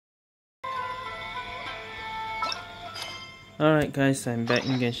Alright guys, I'm back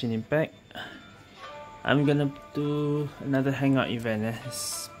in Genshin Impact. I'm gonna do another Hangout event.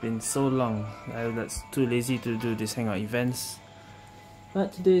 It's been so long. I was too lazy to do these Hangout events.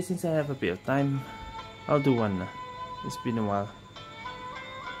 But today, since I have a bit of time, I'll do one. It's been a while.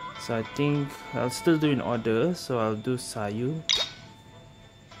 So I think I'll still do in order. So I'll do Sayu.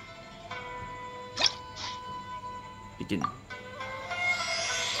 Begin.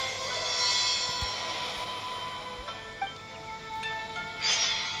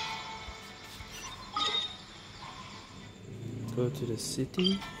 Go to the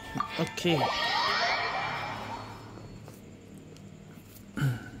city. Okay.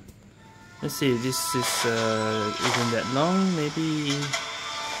 Let's see, this is isn't that long. Maybe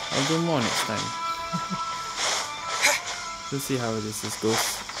I'll do more next time. Let's see how this goes.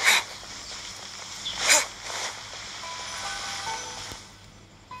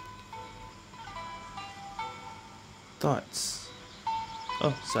 Thoughts.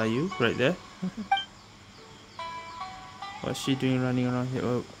 Oh, Sayu, right there. What's she doing running around here?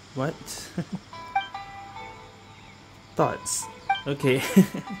 Oh, what? Thoughts. Okay.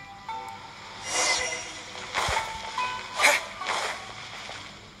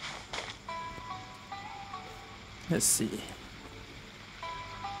 Let's see.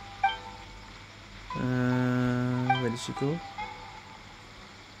 Where did she go?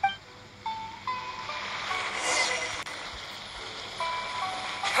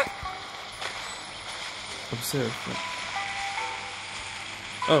 Observe.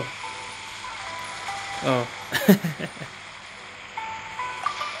 Oh. Oh.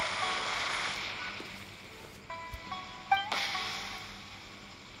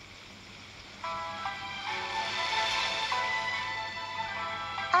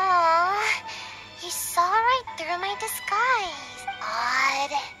 You saw right through my disguise.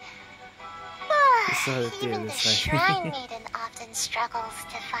 Odd. Even the shrine maiden often struggles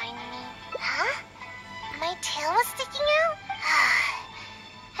to find me. Huh? My tail was sticking out?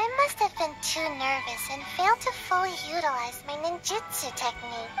 I must have been too nervous and failed to fully utilize my ninjutsu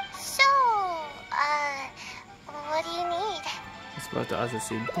technique. So, what do you need? It's about to ask the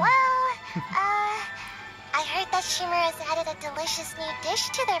same thing. Well, I heard that Shimmer has added a delicious new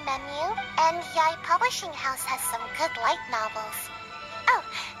dish to their menu, and Yai Publishing House has some good light novels. Oh,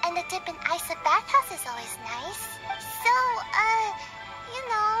 and the dip in ice at bathhouse is always nice. So, you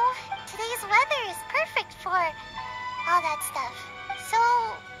know, today's weather is perfect for all that stuff. So,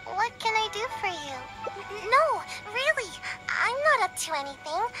 what can I do for you? No, really, I'm not up to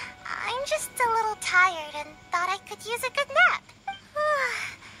anything. I'm just a little tired and thought I could use a good nap.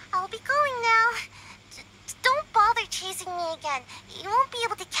 I'll be going now. Don't bother chasing me again. You won't be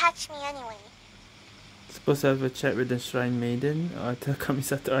able to catch me anyway. Supposed to have a chat with the Shrine Maiden, or tell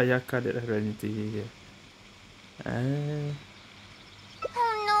Kamisato Ayaka that I ran into you here.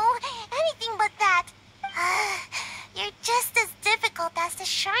 Oh no, anything but that. You're just as difficult as the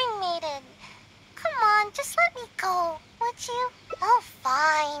Shrine Maiden. Come on, just let me go, would you? Oh,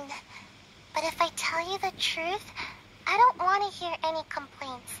 fine. But if I tell you the truth, I don't want to hear any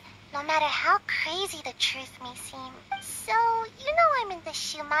complaints, no matter how crazy the truth may seem. So, you know I'm in the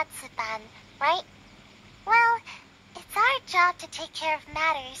Shumatsu-ban, right? Well, it's our job to take care of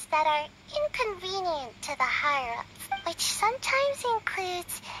matters that are inconvenient to the higher-ups, which sometimes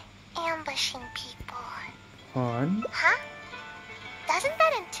includes ambushing people. On? Huh? Doesn't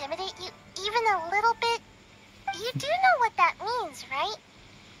that intimidate you even a little bit? You do know what that means, right?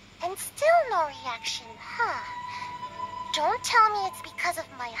 And still no reaction, huh? Don't tell me it's because of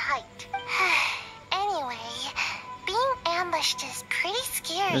my height. Anyway, being ambushed is pretty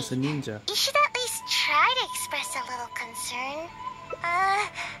scary. There's a ninja. You should at least try to express a little concern.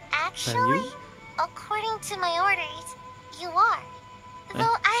 Actually, according to my orders, you are.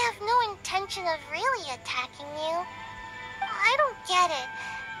 Though I have no intention of really attacking you. I don't get it.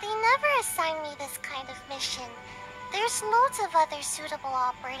 They never assigned me this kind of mission. There's loads of other suitable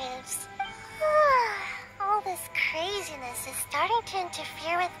operatives. All this craziness is starting to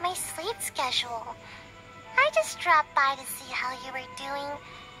interfere with my sleep schedule. I just dropped by to see how you were doing.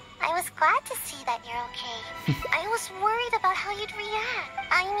 I was glad to see that you're okay. I was worried about how you'd react.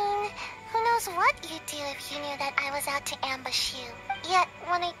 I mean, who knows what you'd do if you knew that I was out to ambush you. Yet,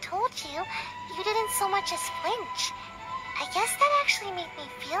 when I told you, you didn't so much as flinch. I guess that actually made me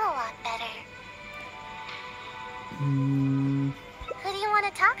feel a lot better. Who do you want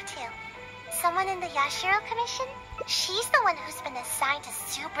to talk to? Someone in the Yashiro Commission? She's the one who's been assigned to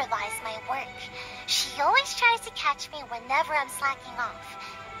supervise my work. She always tries to catch me whenever I'm slacking off.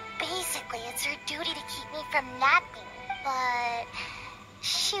 Basically, it's her duty to keep me from napping, but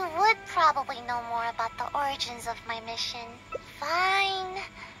she would should probably know more about the origins of my mission. Fine.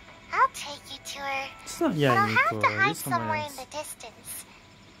 I'll take you to her. It's not But I'll have Miku, to hide it's someone somewhere else. in the distance.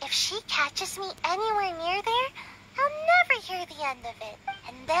 If she catches me anywhere near there, I'll never hear the end of it.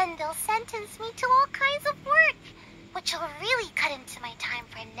 And then they'll sentence me to all kinds of work, which will really cut into my time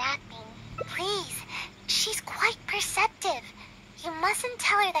for napping. Please, she's quite perceptive. You mustn't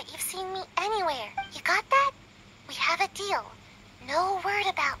tell her that you've seen me anywhere. You got that? We have a deal. No word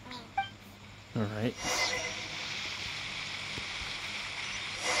about me. Alright.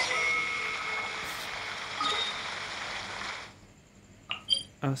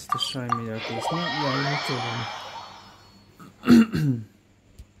 Ask the shrine leader. Okay, it's not Miku.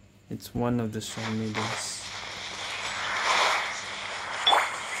 It's one of the shrine leaders.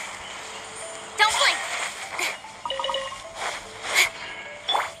 Don't blink!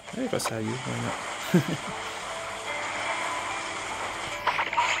 There you go, Sayu. Why not?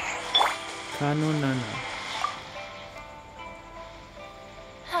 Kano Nana.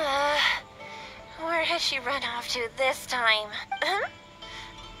 Where has she run off to this time? Huh?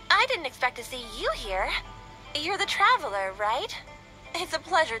 I didn't expect to see you here. You're the traveler, right? It's a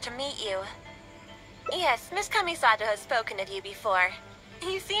pleasure to meet you. Yes, Miss Kamisato has spoken of you before.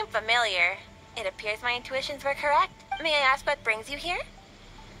 You seem familiar. It appears my intuitions were correct. May I ask what brings you here?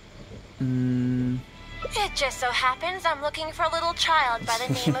 It just so happens I'm looking for a little child by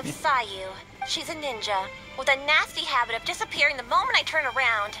the name of Sayu. She's a ninja, with a nasty habit of disappearing the moment I turn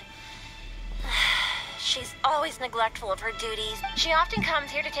around. She's always neglectful of her duties. She often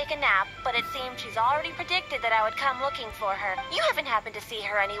comes here to take a nap, but it seems she's already predicted that I would come looking for her. You haven't happened to see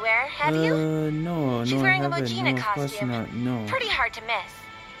her anywhere, have you? No, She's no, I wearing a haven't. Mojina No, of course costume. not. No. Pretty hard to miss.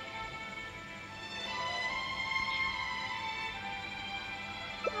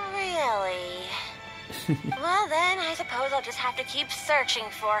 Really? Well then, I suppose I'll just have to keep searching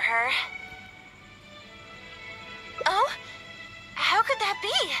for her. Oh? How could that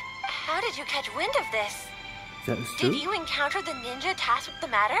be? How did you catch wind of this? That was true? Did you encounter the ninja tasked with the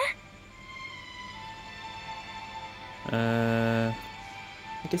matter? I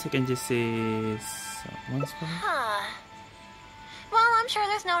guess I can just say someone's phone. Huh. Well, I'm sure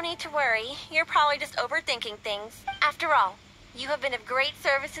there's no need to worry. You're probably just overthinking things. After all, you have been of great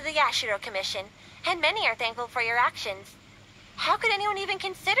service to the Yashiro Commission, and many are thankful for your actions. How could anyone even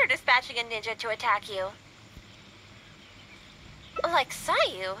consider dispatching a ninja to attack you? Like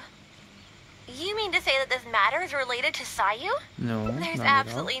Sayu? You mean to say that this matter is related to Sayu? No, There's not at all.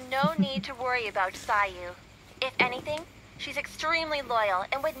 absolutely no need to worry about Sayu. If anything, she's extremely loyal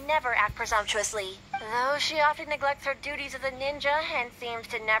and would never act presumptuously. Though she often neglects her duties as a ninja and seems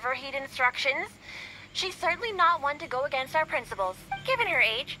to never heed instructions, she's certainly not one to go against our principles. Given her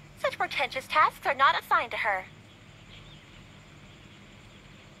age, such portentous tasks are not assigned to her.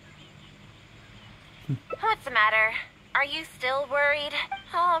 What's the matter? Are you still worried?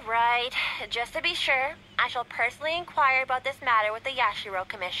 All right. Just to be sure, I shall personally inquire about this matter with the Yashiro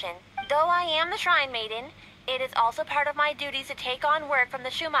Commission. Though I am the Shrine Maiden, it is also part of my duties to take on work from the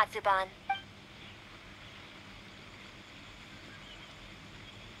Shumatsuban.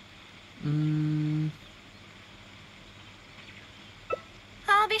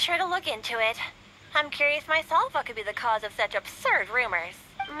 I'll be sure to look into it. I'm curious myself what could be the cause of such absurd rumors.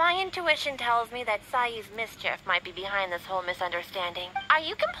 My intuition tells me that Sayu's mischief might be behind this whole misunderstanding. Are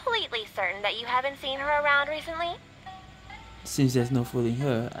you completely certain that you haven't seen her around recently? Since there's no fooling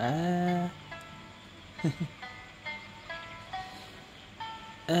her,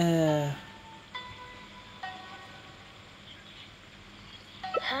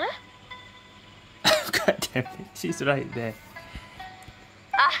 Huh? God damn it, she's right there.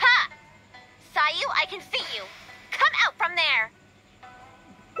 Aha! Sayu, I can see you. Come out from there.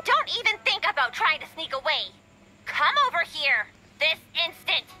 Don't even think about trying to sneak away. Come over here, this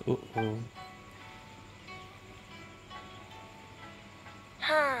instant. Uh-oh.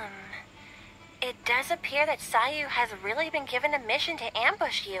 It does appear that Sayu has really been given a mission to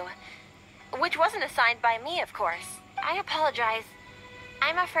ambush you. Which wasn't assigned by me, of course. I apologize.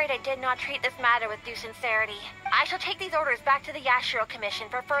 I'm afraid I did not treat this matter with due sincerity. I shall take these orders back to the Yashiro Commission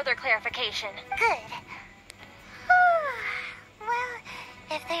for further clarification. Good. Well,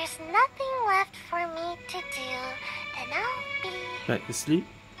 if there's nothing left for me to do, then I'll be... Back to sleep?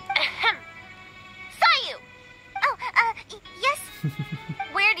 Ahem. Sayu! Oh, yes?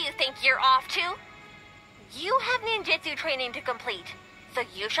 Where do you think you're off to? You have ninjutsu training to complete, so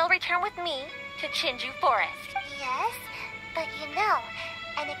you shall return with me to Chinju Forest. Yes, but you know,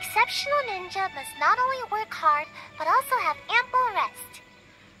 an exceptional ninja must not only work hard, but also have ample rest.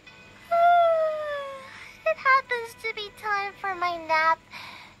 It happens to be time for my nap,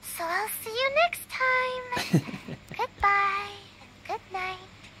 so So I'll see you next time. Goodbye. Good night.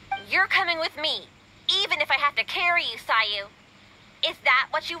 You're coming with me, even if I have to carry you, Sayu. Is that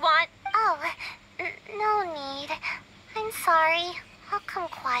what you want? Oh, no need. I'm sorry. I'll come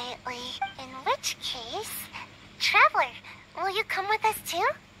quietly. In which case... Traveler, will you come with us too?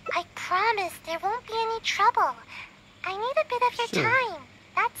 I promise there won't be any trouble. I need a bit of your time.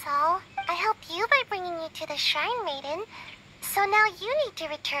 That's all. I helped you by bringing you to the Shrine Maiden. So now you need to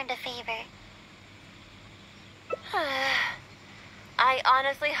return the favor. I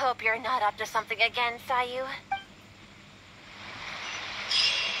honestly hope you're not up to something again, Sayu.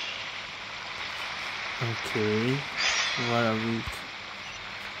 Okay, what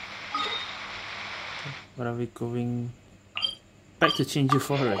are we going back to Chinju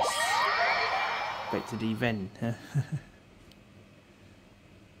Forest? Back to the event, huh?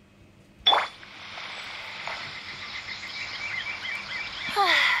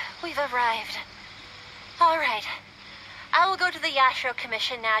 We've arrived. All right. I will go to the Yashiro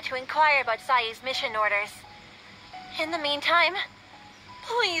Commission now to inquire about Sayu's mission orders. In the meantime,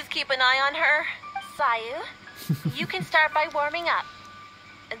 please keep an eye on her. Sayu, you can start by warming up.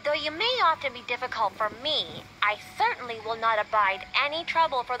 Though you may often be difficult for me, I certainly will not abide any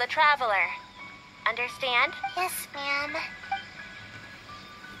trouble for the traveler. Understand? Yes, ma'am.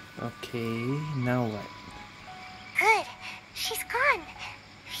 Okay, now what? Good. She's gone.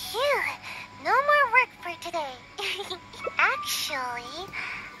 Phew. No more work for today. Actually,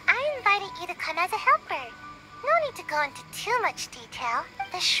 I invited you to come as a helper. No need to go into too much detail.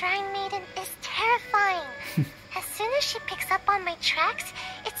 The Shrine Maiden is terrifying. As soon as she picks up on my tracks,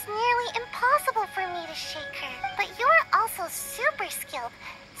 it's nearly impossible for me to shake her. But you're also super skilled,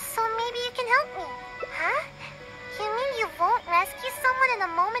 so maybe you can help me. Huh? You mean you won't rescue someone in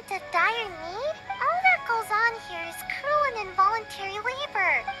a moment of dire need? All that goes on here is cruel and involuntary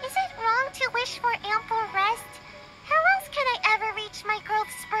labor. Is it wrong to wish for ample rest? How else can I ever reach my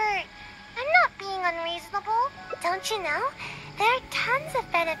growth spurt? I'm not being unreasonable. Don't you know? There are tons of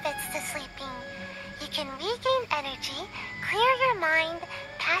benefits to sleeping. You can regain energy, clear your mind,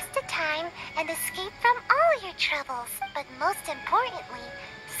 pass the time, and escape from all your troubles. But most importantly,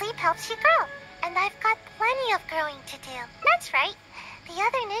 sleep helps you grow. And I've got plenty of growing to do. That's right. The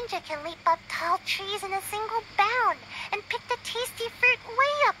other ninja can leap up tall trees in a single bound and pick the tasty fruit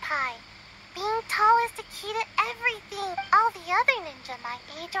way up high. Being tall is the key to everything. All the other ninja my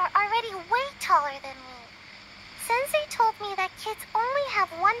age are already way taller than me. Sensei told me that kids only have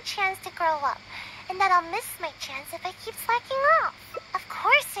one chance to grow up, and that I'll miss my chance if I keep slacking off. Of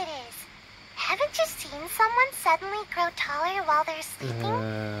course it is. Haven't you seen someone suddenly grow taller while they're sleeping?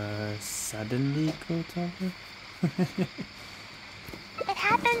 Suddenly grow taller? It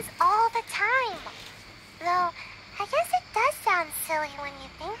happens all the time. Though, I guess it does sound silly when you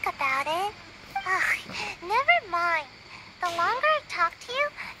think about it. Ugh, never mind. The longer I talk to you,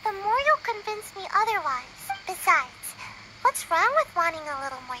 the more you'll convince me otherwise. Besides, what's wrong with wanting a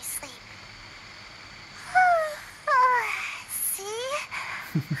little more sleep? See?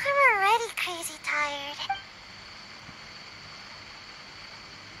 I'm already crazy tired.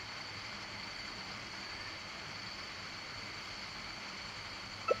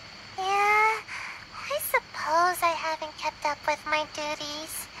 Yeah, I suppose I haven't kept up with my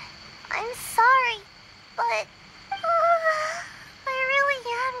duties. I'm sorry, but I really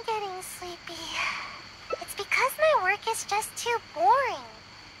am getting sleepy. It's because my work is just too boring.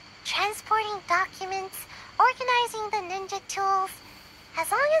 Transporting documents, organizing the ninja tools. As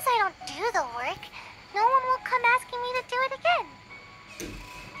long as I don't do the work, no one will come asking me to do it again.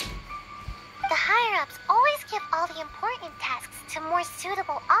 The higher-ups always give all the important tasks to more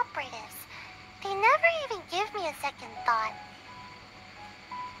suitable operatives. They never even give me a second thought.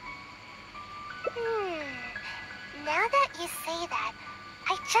 Now that you say that,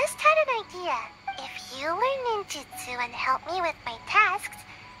 I just had an idea. If you learn ninjutsu and help me with my tasks,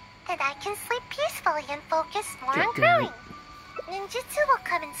 then I can sleep peacefully and focus more on growing. Ninjutsu will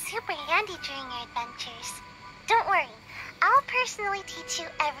come in super handy during your adventures. Don't worry, I'll personally teach you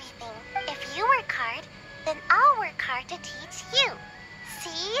everything. If you work hard, then I'll work hard to teach you.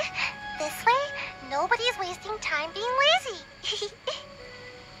 See? This way, nobody's wasting time being lazy.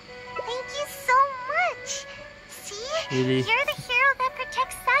 Thank you so much. See? Really? You're the hero that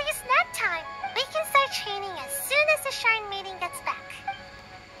protects Sayu's nap time. We can start training as soon as the Shrine Maiden gets back.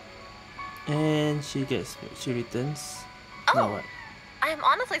 And she returns. Oh, Now what? I'm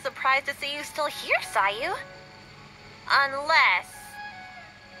honestly surprised to see you still here, Sayu. Unless...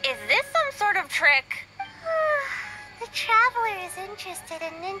 Is this some sort of trick? The traveler is interested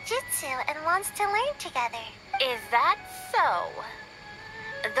in ninjutsu and wants to learn together. Is that so?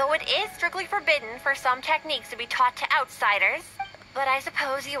 Though it is strictly forbidden for some techniques to be taught to outsiders, but I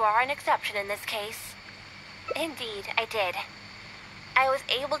suppose you are an exception in this case. Indeed, I did. I was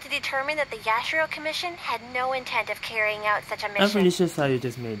able to determine that the Yashiro Commission had no intent of carrying out such a mission. I'm pretty sure Sayu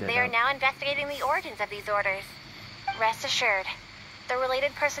just made that They are up. now investigating the origins of these orders. Rest assured, the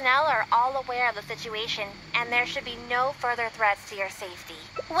related personnel are all aware of the situation, and there should be no further threats to your safety.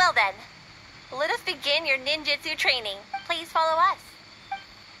 Well then, let us begin your ninjutsu training. Please follow us.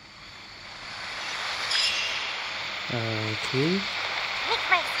 Okay. Make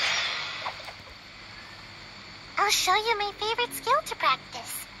my... I'll show you my favorite skill to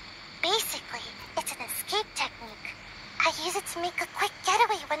practice. Basically, it's an escape technique. I use it to make a quick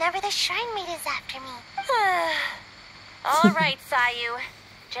getaway whenever the shrine mate is after me. All right, Sayu.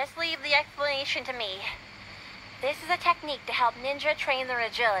 Just leave the explanation to me. This is a technique to help ninja train their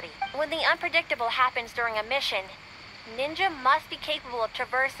agility. When the unpredictable happens during a mission, ninja must be capable of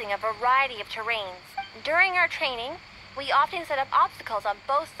traversing a variety of terrains. During our training, we often set up obstacles on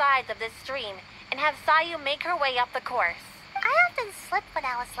both sides of this stream and have Sayu make her way up the course. I often slipped when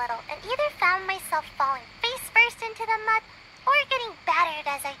I was little and either found myself falling face first into the mud or getting battered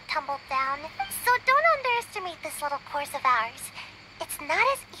as I tumbled down. So don't underestimate this little course of ours. It's not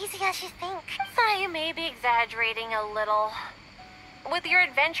as easy as you think. Sayu may be exaggerating a little. With your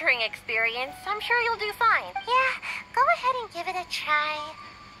adventuring experience, I'm sure you'll do fine. Yeah, go ahead and give it a try.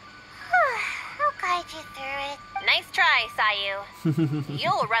 I'll guide you through it. Nice try, Sayu.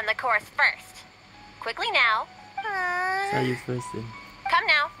 You'll run the course first. Quickly now. Sayu first then. Come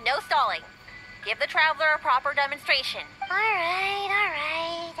now, no stalling. Give the traveler a proper demonstration.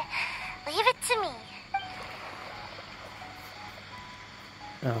 Alright. Leave it to me.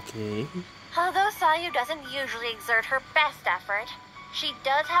 Okay. Although Sayu doesn't usually exert her best effort, she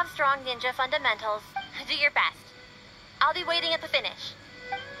does have strong ninja fundamentals. Do your best. I'll be waiting at the finish.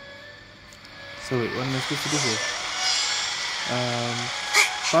 So wait, what am I supposed to do here?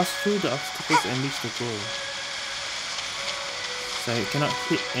 Pass through the obstacles and reach the goal. So I cannot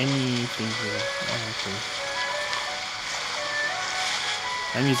hit anything here. Oh, okay.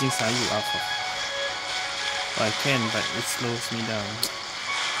 I'm using Sayu Alpha. Oh, I can, but it slows me down.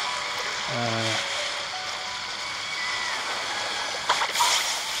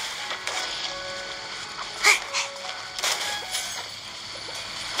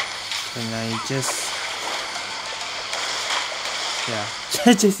 Can I just... Yeah,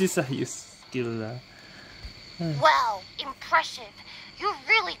 just use Sayu's skill. Wow, impressive. You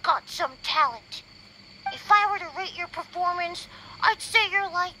really got some talent. If I were to rate your performance, I'd say you're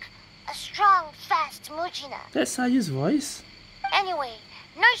like a strong, fast Mujina. That's Sayu's voice? Anyway,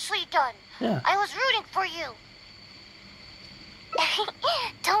 nicely done. Yeah. I was rooting for you.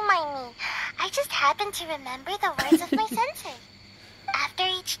 Don't mind me. I just happened to remember the words of my sensei. After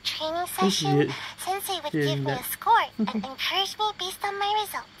each training session, sensei would give me a score and encourage me based on my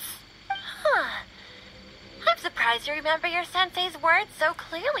results. Huh. I'm surprised you remember your sensei's words so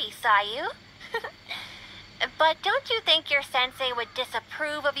clearly, Sayu. But don't you think your sensei would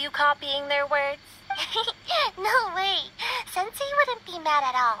disapprove of you copying their words? No way. Sensei wouldn't be mad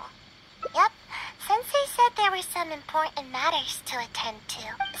at all. Yep. Sensei said there were some important matters to attend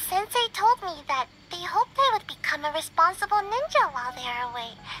to. Sensei told me that they hoped I would become a responsible ninja while they're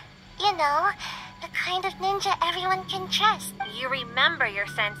away. You know, the kind of ninja everyone can trust. You remember your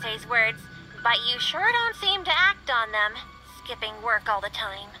sensei's words, but you sure don't seem to act on them, skipping work all the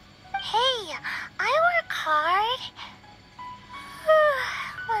time. Hey, I work hard.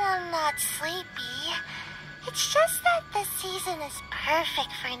 When I'm not sleepy. It's just that this season is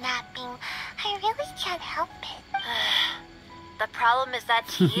perfect for napping. I really can't help it. The problem is that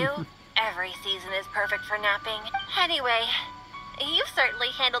to you, every season is perfect for napping. Anyway, you've certainly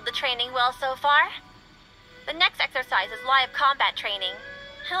handled the training well so far. The next exercise is live combat training.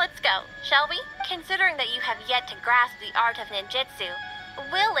 Let's go, shall we? Considering that you have yet to grasp the art of ninjutsu,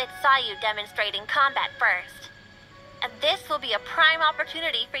 we'll let Sayu demonstrate in combat first. And this will be a prime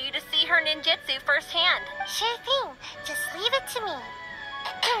opportunity for you to see her ninjutsu firsthand. Sure thing. Just leave it to me.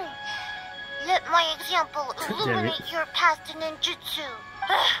 Let my example illuminate your path to ninjutsu.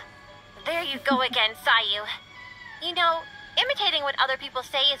 There you go again, Sayu. You know, imitating what other people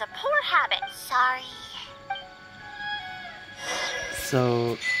say is a poor habit. Sorry.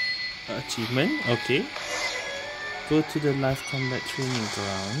 So, achievement, okay. Go to the live combat training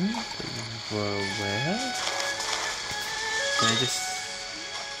ground. Where? Can I just...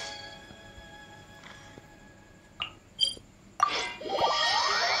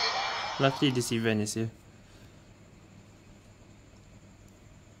 Luckily this event is here.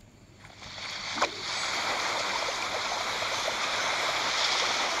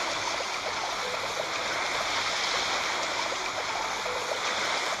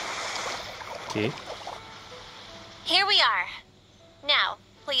 Okay. Here we are. Now,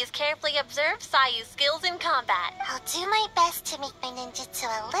 please carefully observe Sayu's skills in combat. I'll do my best to make my ninjutsu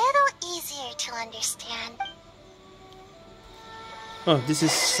a little easier to understand. Oh, this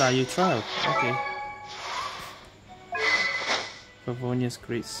is Sayu trial. Okay. Favonia's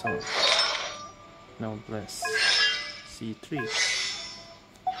great sword. Now bless. C3.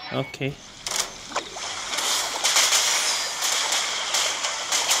 Okay.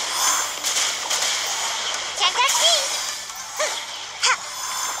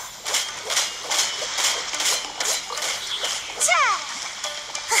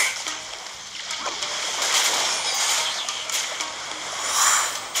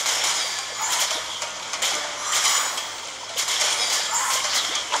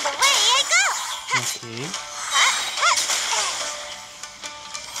 Okay.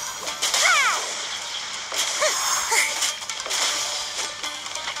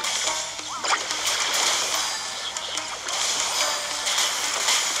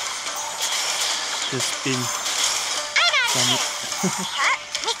 Just spin.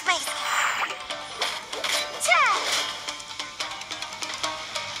 Make my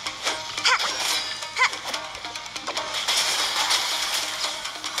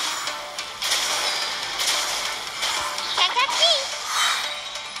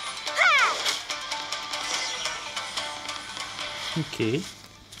Okay.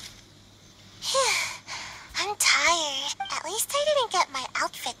 I'm tired. At least I didn't get my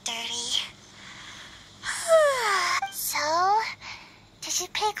outfit dirty. So, did you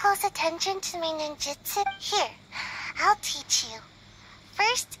pay close attention to my ninjutsu? Here, I'll teach you.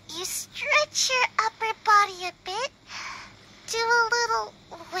 First, you stretch your upper body a bit, do a little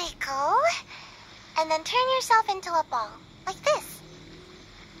wiggle, and then turn yourself into a ball, like this.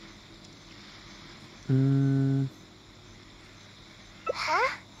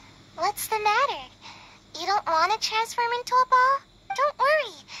 Huh? What's the matter? You don't want to transform into a ball? Don't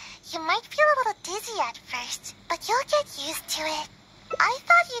worry. You might feel a little dizzy at first, but you'll get used to it. I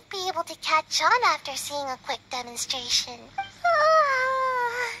thought you'd be able to catch on after seeing a quick demonstration.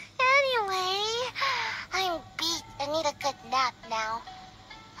 Anyway, I'm beat and need a good nap now.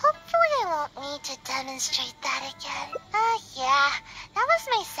 Hopefully I won't need to demonstrate that again. Yeah, that was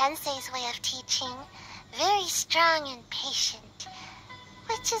my sensei's way of teaching. Very strong and patient.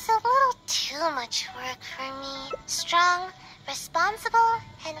 Which is a little too much work for me. Strong, responsible,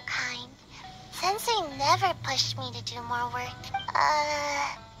 and kind. Sensei never pushed me to do more work.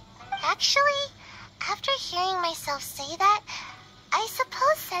 Actually, after hearing myself say that, I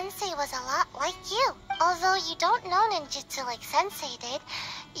suppose Sensei was a lot like you. Although you don't know ninjutsu like Sensei did,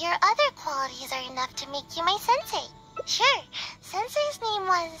 your other qualities are enough to make you my Sensei. Sure, Sensei's name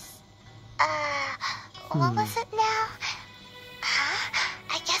was... what was it now?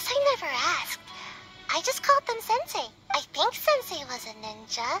 I guess I never asked. I just called them Sensei. I think Sensei was a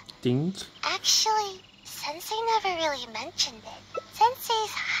ninja. Think? Actually, Sensei never really mentioned it.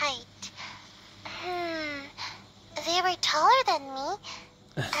 Sensei's height. They were taller than me.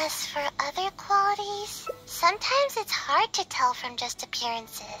 As for other qualities, sometimes it's hard to tell from just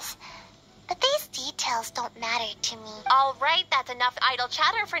appearances. But these details don't matter to me. All right, that's enough idle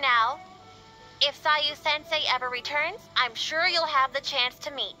chatter for now. If Sayu Sensei ever returns, I'm sure you'll have the chance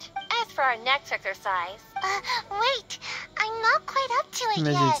to meet. As for our next exercise... Wait. I'm not quite up to it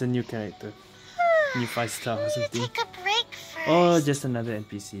Imagine yet. it's a new character. New 5-star or We need to something. take a break first. Or just another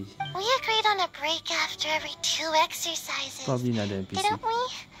NPC. We agreed on a break after every 2 exercises. Probably another NPC. Didn't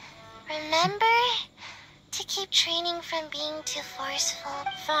we? Remember? To keep training from being too forceful.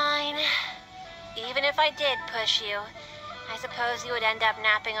 Fine. Even if I did push you, I suppose you would end up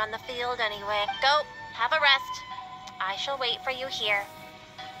napping on the field anyway. Go, have a rest. I shall wait for you here.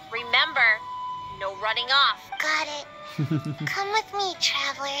 Remember, no running off. Got it. Come with me,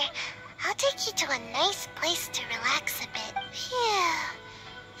 traveler. I'll take you to a nice place to relax a bit. Phew.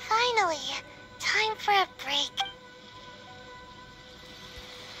 Finally, time for a break.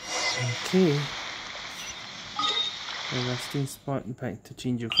 Okay. A resting spot back to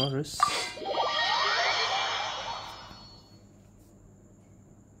change your forest.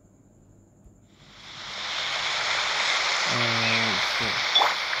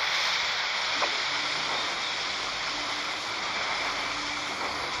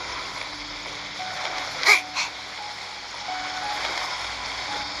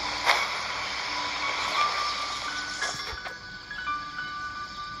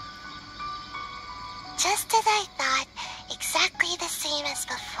 Just as I thought, exactly the same as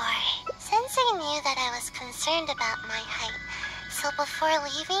before. Sensei knew that I was concerned about my height, so before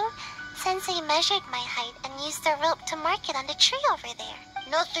leaving, Sensei measured my height and used the rope to mark it on the tree over there.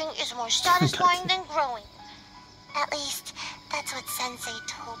 Nothing is more satisfying than growing. At least, that's what Sensei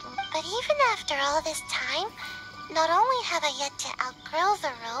told me. But even after all this time, not only have I yet to outgrow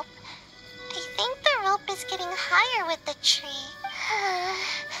the rope, I think the rope is getting higher with the tree.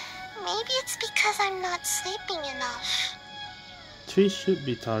 Maybe it's because I'm not sleeping enough. Trees should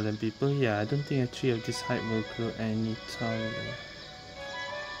be taller than people. Yeah, I don't think a tree of this height will grow any taller.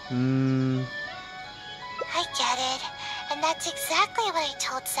 I get it, and that's exactly what I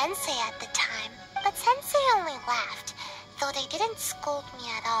told Sensei at the time. But Sensei only laughed, though they didn't scold me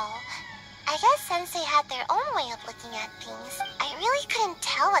at all. I guess Sensei had their own way of looking at things. I really couldn't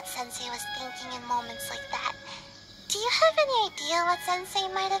tell what Sensei was thinking in moments like that. Do you have any idea what Sensei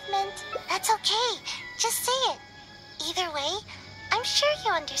might have meant? That's okay, just say it. Either way, I'm sure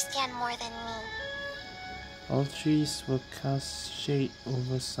you understand more than me. All trees will cast shade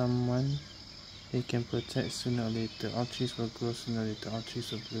over someone they can protect sooner or later. All trees will grow sooner or later. All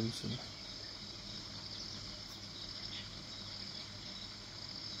trees will bloom sooner.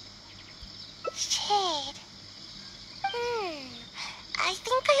 Shade. I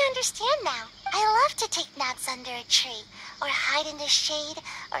think I understand now. I love to take naps under a tree, or hide in the shade,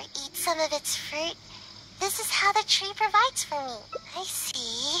 or eat some of its fruit. This is how the tree provides for me. I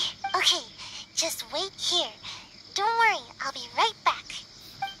see. Okay, just wait here. Don't worry, I'll be right back.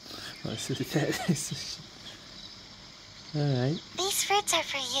 What's that? Alright. These fruits are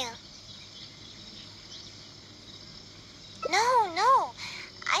for you. No,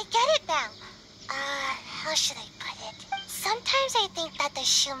 I get it now. How should I put it? Sometimes I think that the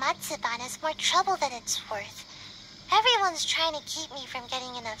Shumatsuban is more trouble than it's worth. Everyone's trying to keep me from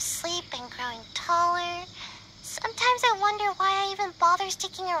getting enough sleep and growing taller. Sometimes I wonder why I even bother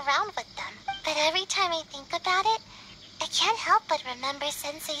sticking around with them. But every time I think about it, I can't help but remember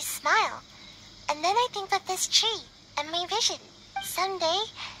Sensei's smile. And then I think of this tree and my vision. Someday,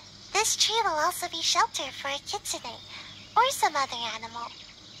 this tree will also be shelter for a kitsune or some other animal.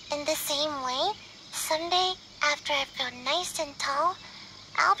 In the same way, someday, after I've grown nice and tall,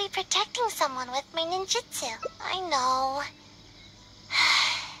 I'll be protecting someone with my ninjutsu. I know.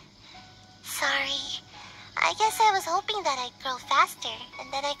 Sorry. I guess I was hoping that I'd grow faster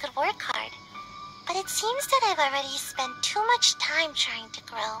and then I could work hard. But it seems that I've already spent too much time trying to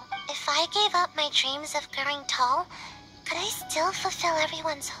grow. If I gave up my dreams of growing tall, could I still fulfill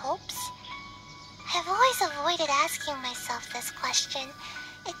everyone's hopes? I've always avoided asking myself this question.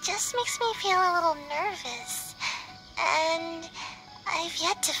 It just makes me feel a little nervous. And I've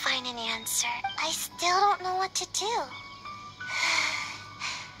yet to find an answer. I still don't know what to do.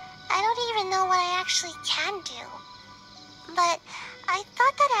 I don't even know what I actually can do. But I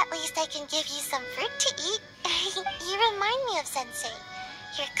thought that at least I can give you some fruit to eat. You remind me of Sensei.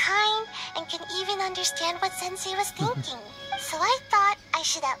 You're kind and can even understand what Sensei was thinking. So I thought I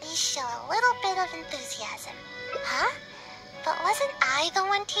should at least show a little bit of enthusiasm. Huh? But wasn't I the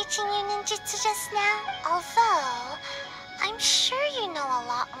one teaching you ninjutsu just now? Although, I'm sure you know a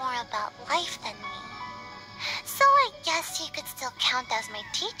lot more about life than me. So I guess you could still count as my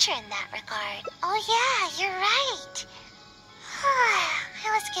teacher in that regard. Oh yeah, you're right. I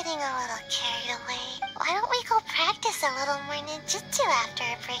was getting a little carried away. Why don't we go practice a little more ninjutsu after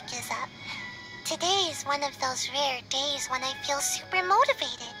our break is up? Today is one of those rare days when I feel super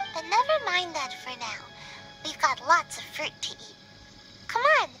motivated. But never mind that for now. We've got lots of fruit to eat. Come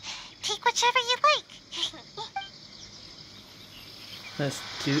on, take whichever you like. That's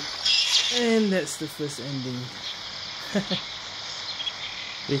cute. And that's the first ending.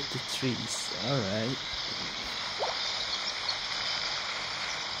 With the trees. Alright.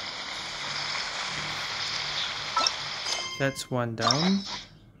 That's one down.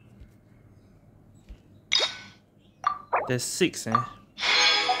 There's 6, eh?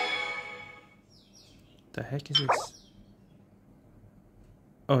 The heck is this?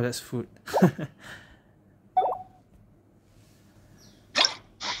 Oh, that's food.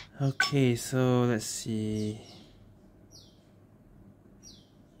 Okay, so let's see.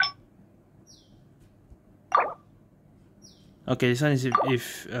 Okay, this one is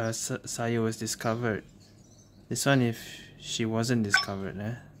if Sayu was discovered. This one if she wasn't discovered,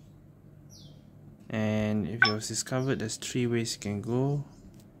 eh? And if it was discovered, there's 3 ways you can go,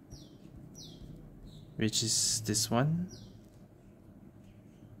 which is this one.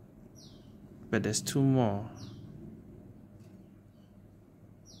 But there's 2 more.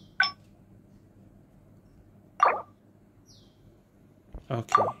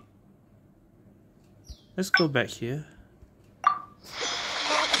 Okay. Let's go back here.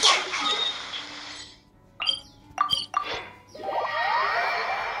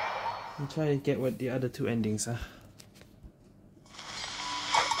 And try to get what the other 2 endings are.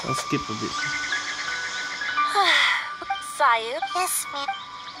 I'll skip a bit. Sayu? Yes, ma'am.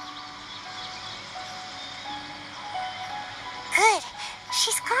 Good.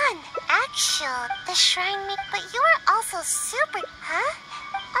 She's gone. Actual, the shrine make, but you are also super, huh?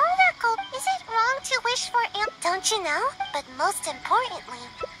 Oracle, is it wrong to wish for don't you know? But most importantly,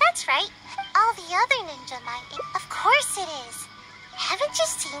 that's right. All the other ninja might. Of course it is. Haven't you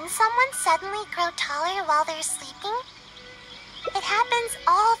seen someone suddenly grow taller while they're sleeping? It happens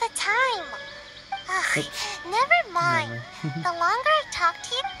all the time. Ugh, never mind. The longer I talk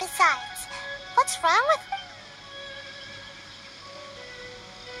to you, besides, what's wrong with...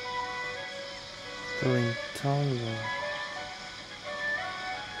 Growing taller.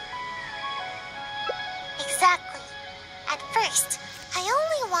 Exactly. At first, I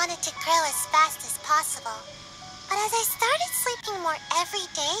only wanted to grow as fast as possible. But as I started sleeping more every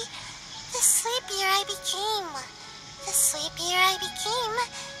day, the sleepier I became. The sleepier I became,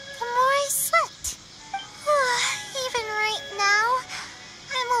 the more I slept. Even right now,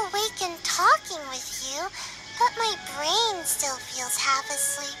 I'm awake and talking with you, but my brain still feels half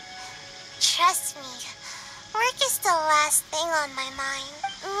asleep. Trust me, work is the last thing on my mind.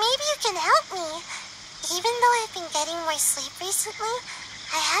 Maybe you can help me. Even though I've been getting more sleep recently,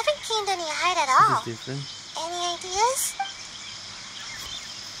 I haven't gained any height at all. This is different. Any ideas?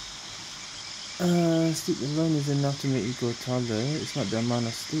 Sleep alone is enough to make you grow taller. It's not the amount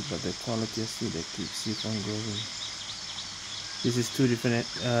of sleep, but the quality of sleep that keeps you from growing. This is two different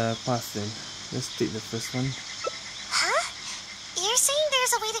paths then. Let's take the first one. Huh? You're saying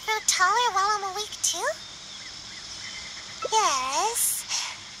there's a way to grow taller while I'm awake too? Yes,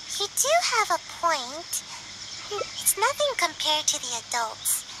 you do have a point. It's nothing compared to the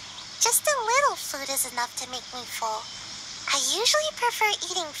adults. Just a little food is enough to make me full. I usually prefer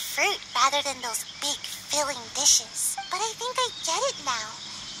eating fruit rather than those big filling dishes. But I think I get it now.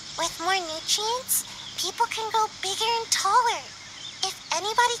 With more nutrients, people can grow bigger and taller. If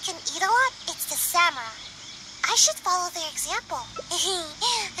anybody can eat a lot, it's the samurai. I should follow their example.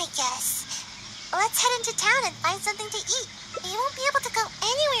 I guess. Let's head into town and find something to eat. We won't be able to go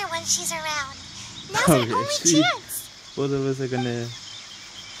anywhere when she's around. Now's our only chance. Both of us are gonna...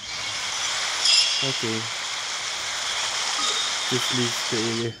 Okay. Just leave the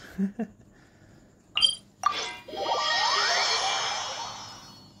area.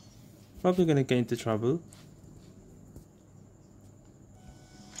 Probably gonna get into trouble.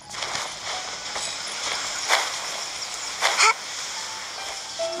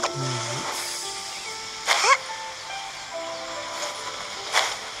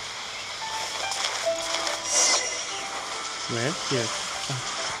 Where? Here.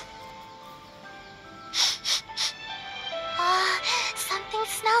 Something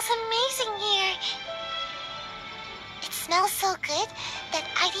smells amazing here. It smells so good that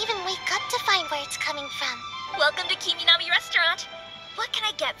I'd even wake up to find where it's coming from. Welcome to Kiminami Restaurant. What can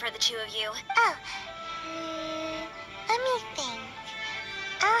I get for the two of you? Oh, let me think.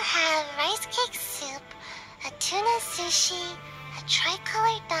 I'll have rice cake soup, a tuna sushi, a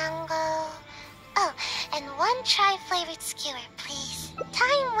tricolor dango. Oh, and one tri-flavored skewer, please.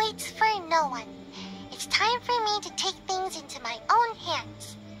 Time waits for no one. It's time for me to take things into my own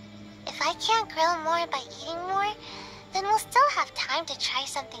hands. If I can't grow more by eating more, then we'll still have time to try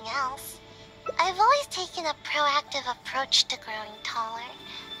something else. I've always taken a proactive approach to growing taller.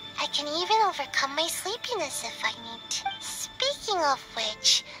 I can even overcome my sleepiness if I need to. Speaking of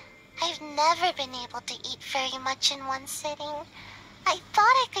which, I've never been able to eat very much in one sitting. I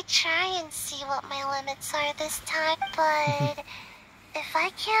thought I could try and see what my limits are this time, but if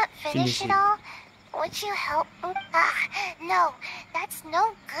I can't finish it all, would you help me? No, that's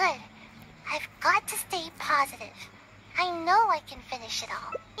no good. I've got to stay positive. I know I can finish it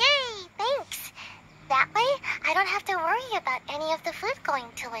all. Yay, thanks. That way, I don't have to worry about any of the food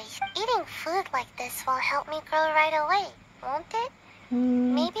going to waste. Eating food like this will help me grow right away, won't it?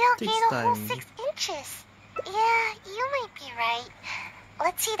 Maybe I'll gain a whole 6 inches. Yeah, you might be right.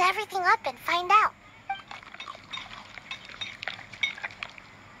 Let's heat everything up and find out.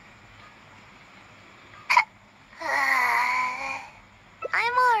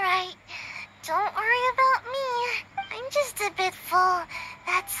 I'm alright. Don't worry about me. I'm just a bit full,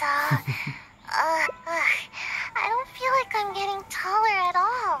 that's all. I don't feel like I'm getting taller at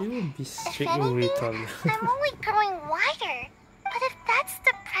all. You would be If anything, I'm only growing wider. But if that's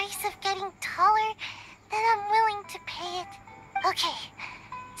the price of getting taller, then I'm willing to pay it. Okay,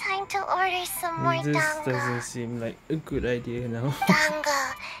 time to order some more This dango. doesn't seem like a good idea now.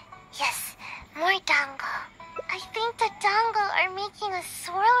 Dango. Yes, more dango. I think the dango are making a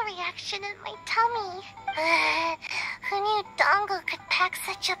swirl reaction in my tummy. Who knew Dango could pack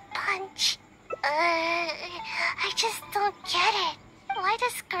such a punch? I just don't get it. Why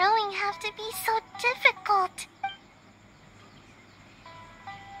does growing have to be so difficult?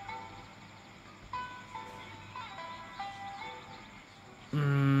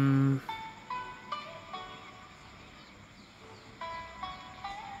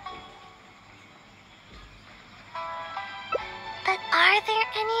 But are there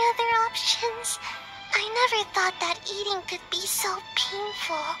any other options? I never thought that eating could be so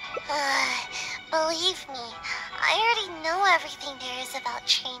painful. Believe me, I already know everything there is about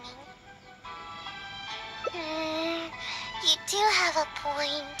training. You do have a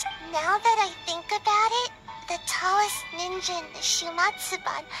point. Now that I think about it, the tallest ninja in the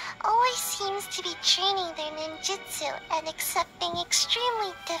Shumatsuban always seems to be training their ninjutsu and accepting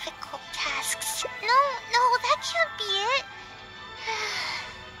extremely difficult tasks. No, that can't be it.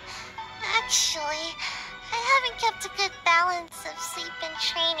 Actually, I haven't kept a good balance of sleep and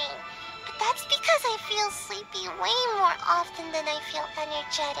training, but that's because I feel sleepy way more often than I feel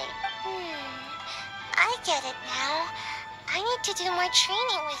energetic. I get it now. I need to do more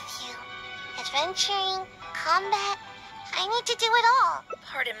training with you. Adventuring, combat, I need to do it all.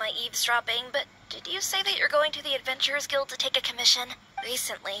 Pardon my eavesdropping, but did you say that you're going to the Adventurers Guild to take a commission?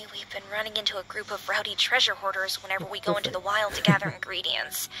 Recently, we've been running into a group of rowdy treasure hoarders whenever we go into the wild to gather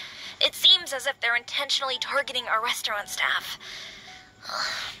ingredients. It seems as if they're intentionally targeting our restaurant staff.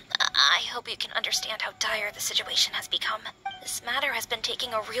 I hope you can understand how dire the situation has become. This matter has been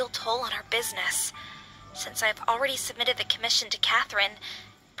taking a real toll on our business. Since I've already submitted the commission to Catherine,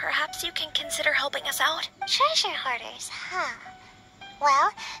 perhaps you can consider helping us out? Treasure hoarders, huh?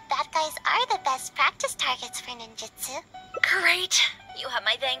 Well, bad guys are the best practice targets for ninjutsu. Great. You have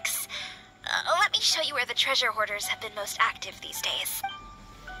my thanks. Let me show you where the treasure hoarders have been most active these days.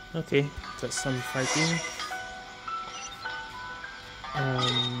 Okay, got some fighting.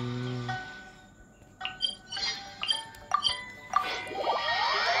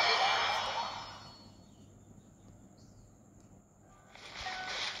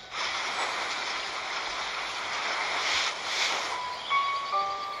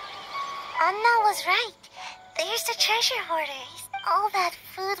 Anna was right. There's the treasure hoarders. All that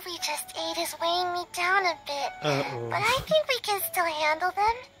food we just ate is weighing me down a bit. But I think we can still handle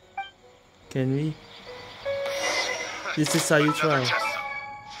them. Can we? This is Sayu try.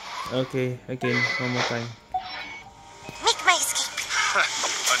 Okay, again, one more time. Make my escape.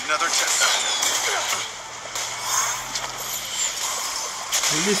 Another test.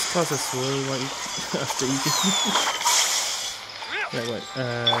 Will this cause a swirl while after eating? Like what?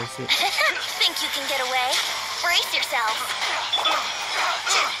 Is it? Think you can get away? Brace yourself.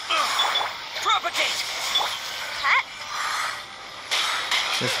 Propagate. Huh?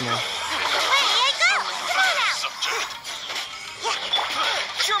 That's more.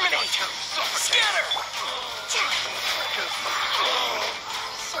 Germinate! Scatter!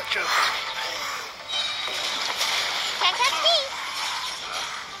 Can't catch me.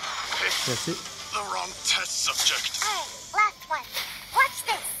 That's it. The wrong test subject. Alright, last one. Watch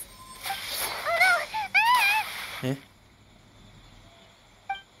this. Oh no! Eh?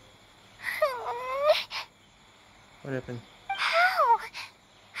 What happened? How?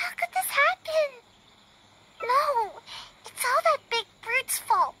 How could this happen? No, it's all that big brute's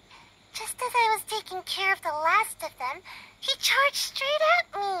fault. Just as I was taking care of the last of them, he charged straight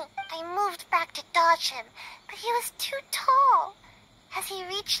at me. I moved back to dodge him, but he was too tall. As he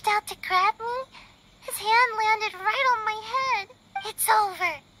reached out to grab me, his hand landed right on my head. It's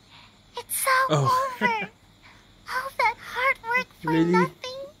over. It's all over. All that hard work for Really?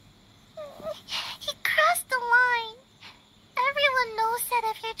 nothing. He crossed the line. Everyone knows that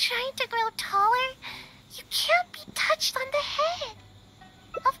if you're trying to grow taller, you can't be touched on the head.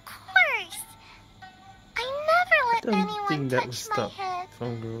 Of course. I never let Don't anyone think that will touch my stop head.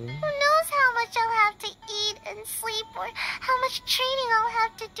 from growing. Who knows how much I'll have to eat and sleep, or how much training I'll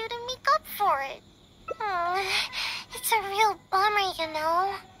have to do to make up for it. It's a real bummer, you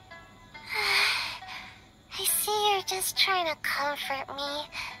know. I see you're just trying to comfort me.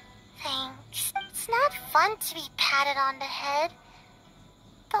 Thanks. It's not fun to be patted on the head.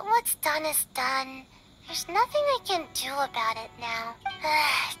 But what's done is done. There's nothing I can do about it now.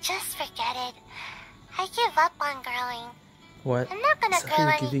 Just forget it. I give up on growing. What? I'm not gonna So grow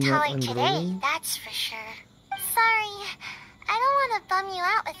you're any giving up taller on today, growing? that's for sure. Sorry, I don't want to bum you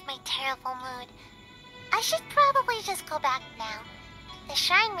out with my terrible mood. I should probably just go back now. The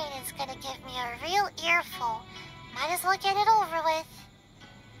Shrine Maiden's gonna give me a real earful. Might as well get it over with.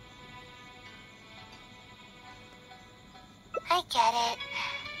 I get it.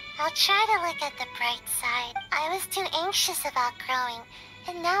 I'll try to look at the bright side. I was too anxious about growing,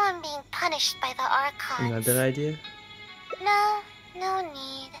 and now I'm being punished by the Archons. Another idea? No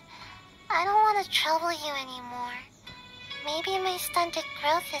need. I don't want to trouble you anymore. Maybe my stunted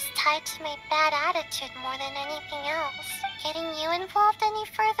growth is tied to my bad attitude more than anything else. Getting you involved any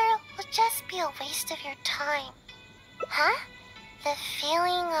further will just be a waste of your time. Huh? The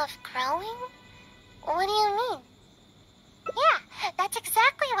feeling of growing? What do you mean? Yeah, that's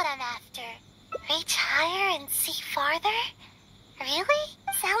exactly what I'm after. Reach higher and see farther? Really?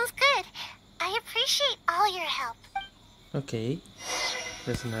 Sounds good. I appreciate all your help. Okay,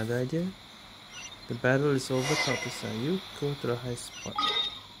 there's another idea. The battle is over, talk to Sayu. Go to the high spot.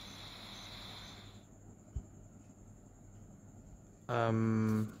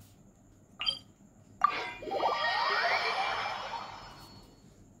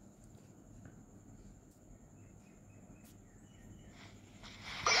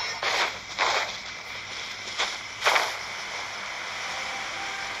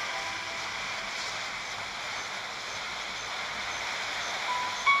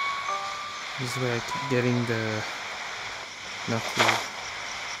 This is where I keep getting the knuckle.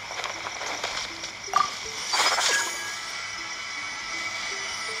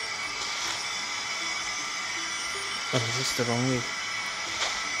 Oh, this is the wrong way.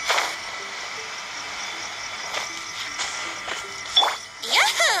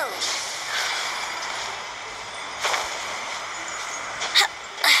 Yahoo!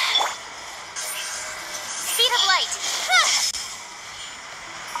 Speed of light.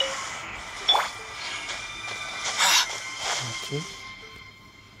 Okay.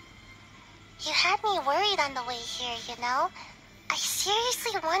 You had me worried on the way here, you know? I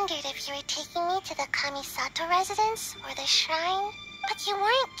seriously wondered if you were taking me to the Kamisato residence or the shrine. But you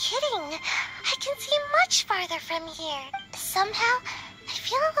weren't kidding. I can see much farther from here. Somehow, I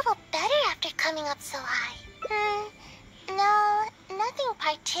feel a little better after coming up so high. No, nothing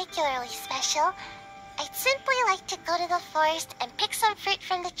particularly special. I'd simply like to go to the forest and pick some fruit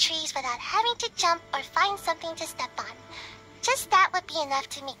from the trees without having to jump or find something to step on. Just that would be enough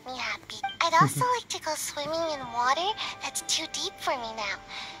to make me happy. I'd also like to go swimming in water that's too deep for me now.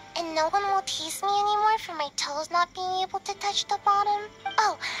 And no one will tease me anymore for my toes not being able to touch the bottom.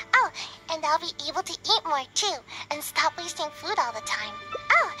 Oh, and I'll be able to eat more too, and stop wasting food all the time.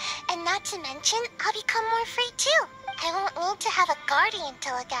 Oh, and not to mention, I'll become more free too. I won't need to have a guardian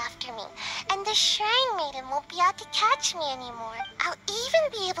to look after me, and the shrine maiden won't be out to catch me anymore. I'll even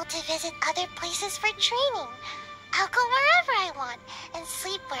be able to visit other places for training. I'll go wherever I want and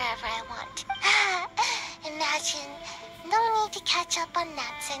sleep wherever I want. Imagine, no need to catch up on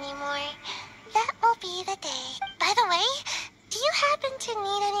naps anymore. That will be the day. By the way, do you happen to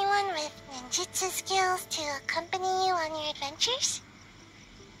need anyone with ninjutsu skills to accompany you on your adventures?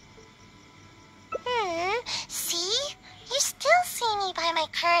 See? You still see me by my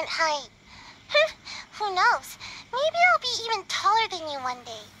current height. Who knows? Maybe I'll be even taller than you one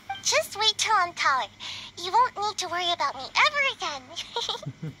day. Just wait till I'm taller. You won't need to worry about me ever again.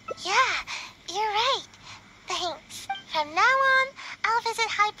 Yeah, you're right. Thanks. From now on, I'll visit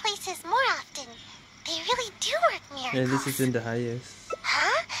high places more often. They really do work miracles. Yeah, this isn't the highest.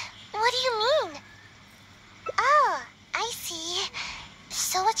 Huh? What do you mean? Oh, I see.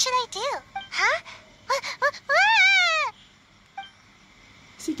 So what should I do? Huh? What?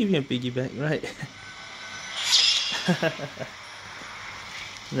 Is he giving a piggyback, right?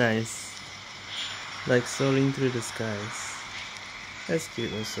 Nice. Like soaring through the skies. That's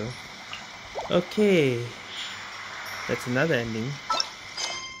cute also. Okay. That's another ending.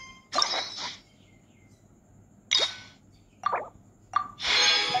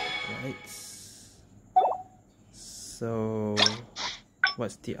 Right. So,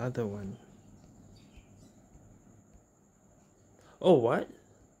 what's the other one? Oh, what?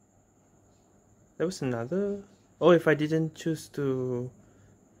 There was another? Oh, if I didn't choose to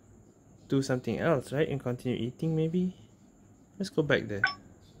do something else, right? And continue eating, maybe? Let's go back there.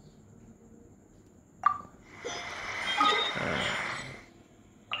 Alright.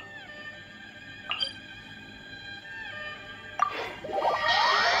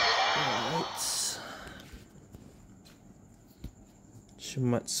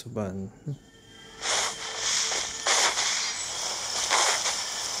 Shumatsuban.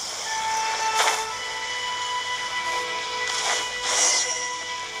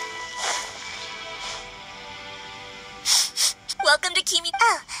 Welcome to Kimi.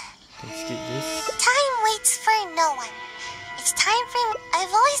 Oh, Let's get this. time waits for no one. It's time for me.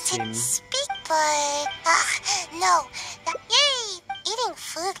 I've always said Kim. speak, but no. Yay! Eating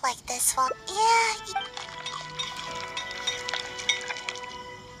food like this will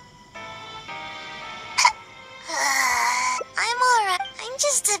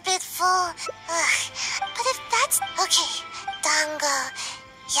full. Ugh. But if that's okay, Dango.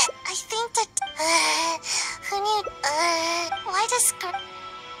 Yeah, I think that. Who knew? Why does?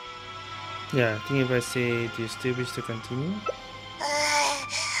 Yeah, I think if I say, do you still wish to continue?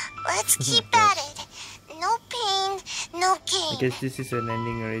 Let's keep at it. No pain, no gain. I guess this is an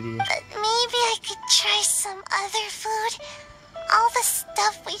ending already. But maybe I could try some other food. All the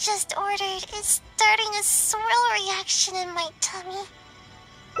stuff we just ordered is starting a swirl reaction in my tummy.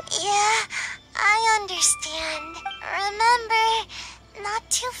 Yeah, I understand. Remember, not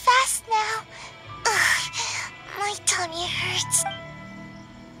too fast now. Ugh, my tummy hurts.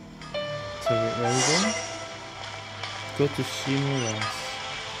 So wait, where are we going? Go to Shimura's.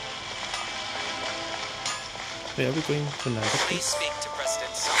 Wait, are we going to another Please place? speak to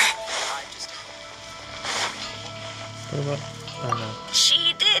President Sayu. I just... What about... Oh no.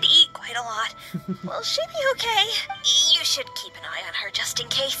 She did eat quite a lot. Will she be okay? You should keep an eye on her just in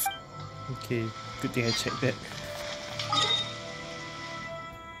case. Okay, good thing I checked that.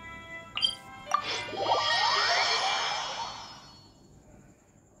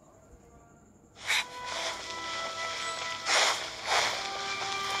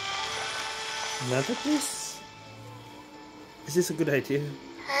 Another place? Is this a good idea?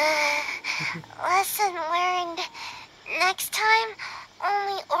 Lesson learned. Next time,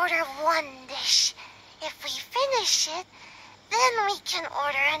 only order one dish. If we finish it, then we can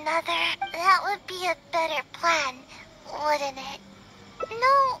order another. That would be a better plan, wouldn't it?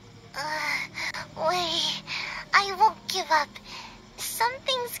 No, wait. I won't give up. Some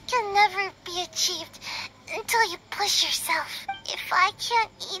things can never be achieved until you push yourself. If I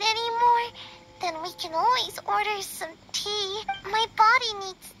can't eat anymore, then we can always order some tea. My body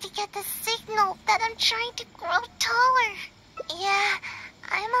needs to get the signal that I'm trying to grow taller. Yeah,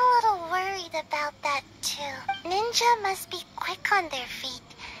 I'm a little worried about that too. Ninja must be quick on their feet.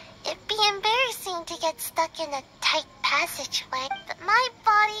 It'd be embarrassing to get stuck in a tight passageway, but my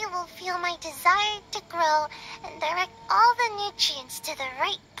body will feel my desire to grow and direct all the nutrients to the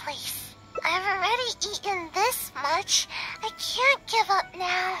right place. I've already eaten this much. I can't give up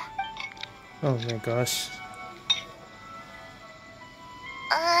now. Oh my gosh.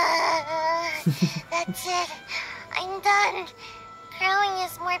 That's it. I'm done. Growing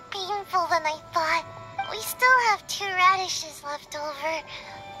is more painful than I thought. We still have 2 radishes left over.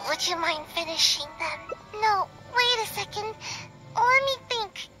 Would you mind finishing them? No, wait a second. Let me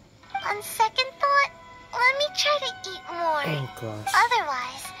think. On second thought, let me try to eat more. Oh gosh.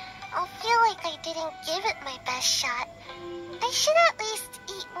 Otherwise, I'll feel like I didn't give it my best shot. I should at least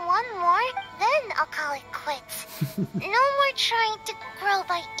eat one more, then I'll call it quits. No more trying to grow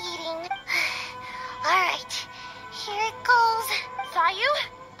by eating. Alright, here it goes. Sayu?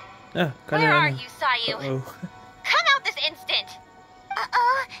 Ah, Where are you, Sayu? Uh-oh. Come out this instant!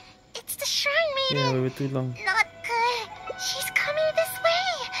 Uh-oh, it's the Shrine Maiden. Yeah, we were too long. Not good. She's coming this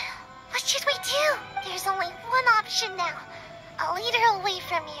way. What should we do? There's only one option now. I'll lead her away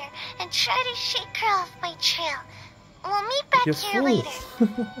from here and try to shake her off my trail. We'll meet back You're here full. later.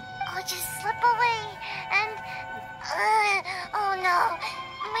 I'll just slip away and... oh no.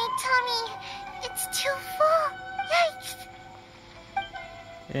 My tummy. It's too full. Yikes.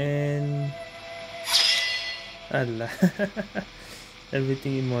 And... Allah.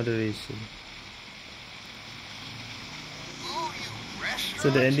 Everything in moderation. So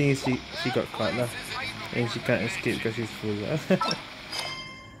the ending is she got caught lah. And she can't escape because she's full lah.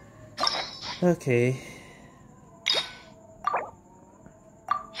 Okay.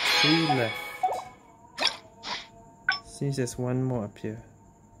 3 left. Seems there's one more up here.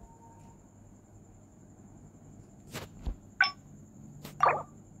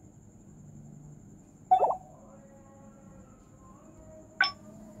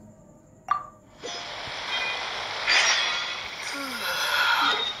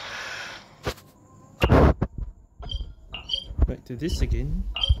 Back to this again.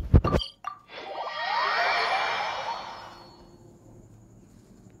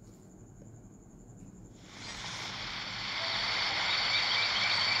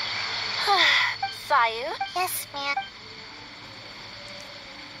 Sayu? Yes, ma'am.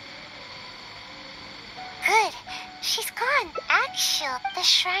 Good. She's gone. Actual, the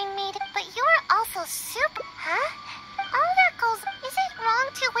Shrine Maiden. But you're also super, huh? All that goes. Is it wrong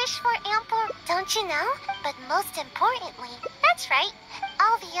to wish for ample? Don't you know? But most importantly, that's right.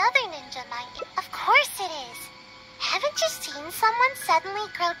 All the other ninja might. Of course it is. Haven't you seen someone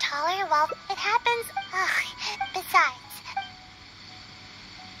suddenly grow taller while it happens? Ugh. Besides.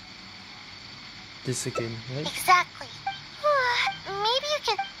 This again, right? Exactly. Maybe you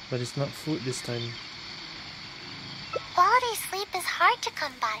can... But it's not food this time. Quality sleep is hard to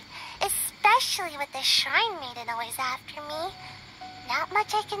come by, Especially with the Shrine Maiden always after me. Not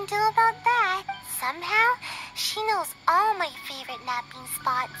much I can do about that. Somehow, she knows all my favorite napping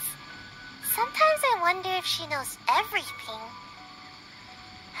spots. Sometimes I wonder if she knows everything.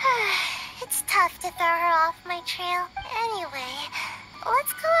 It's tough to throw her off my trail. Anyway,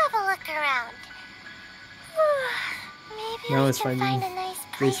 let's go have a look around. Maybe Now we it's can finding find a nice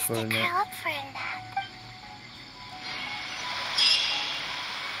place place for to a nap. curl up for a nap.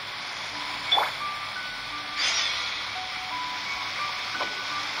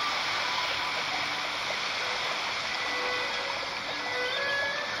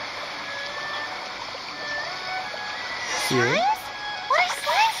 Here. Slimes? What are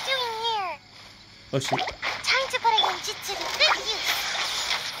slimes doing here? Oh shit. Time to put a ninjutsu to good use.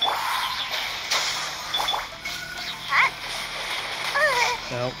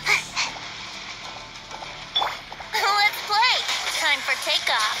 Ow. Let's play. Time for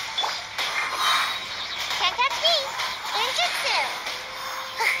takeoff. Can't catch me. Ninjutsu.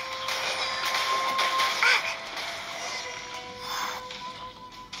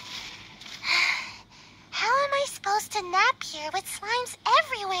 How am I supposed to nap here with slimes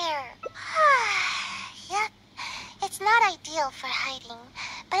everywhere? Yep, it's not ideal for hiding,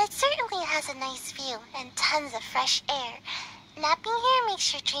 but it certainly has a nice view and tons of fresh air. Napping here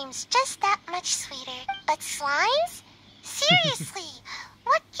makes your dreams just that much sweeter. But slimes? Seriously,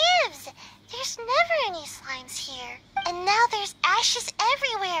 what gives? There's never any slimes here. And now there's ashes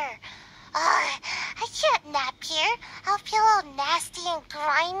everywhere. I can't nap here. I'll feel all nasty and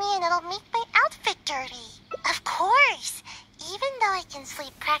grimy and it'll make my outfit dirty. Of course. Even though I can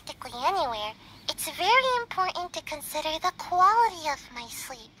sleep practically anywhere, it's very important to consider the quality of my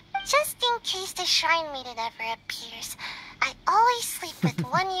sleep. Just in case the Shrine Maiden ever appears, I always sleep with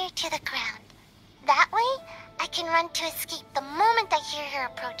one ear to the ground. That way, I can run to escape the moment I hear her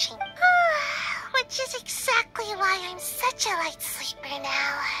approaching. Which is exactly why I'm such a light sleeper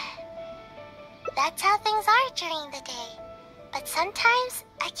now. That's how things are during the day. But sometimes,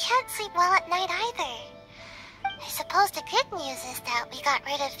 I can't sleep well at night either. I suppose the good news is that we got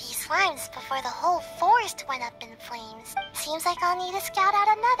rid of these slimes before the whole forest went up in flames. Seems like I'll need to scout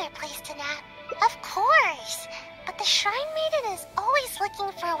out another place to nap. Of course! But the Shrine Maiden is always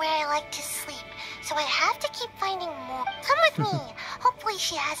looking for where I like to sleep, so I have to keep finding more. Come with me! Hopefully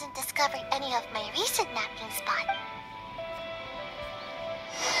she hasn't discovered any of my recent napping spot.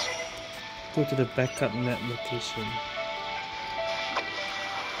 Go to the backup nap location.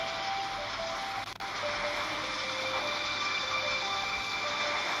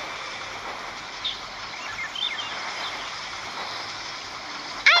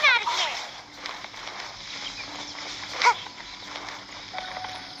 I'm out of here!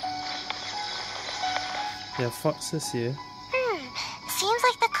 There are foxes here. Seems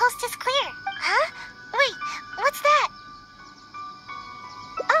like the coast is clear. Huh? Wait, what's that?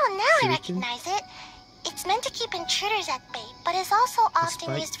 Oh, now I Shuriken? recognize it. It's meant to keep intruders at bay, but is also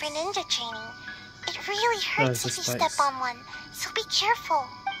often spikes? used for ninja training. It really Oh, hurts it's if the you step spikes. on one, so be careful.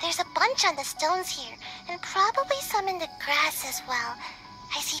 There's a bunch on the stones here, and probably some in the grass as well.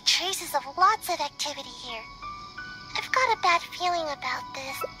 I see traces of lots of activity here. I've got a bad feeling about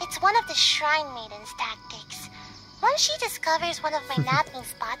this. It's one of the Shrine Maiden's tactics. Once she discovers one of my napping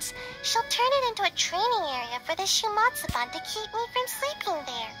spots, she'll turn it into a training area for the Shumatsuban to keep me from sleeping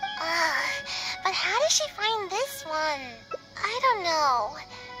there. But how does she find this one? I don't know.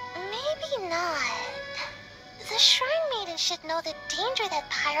 Maybe not. The Shrine Maiden should know the danger that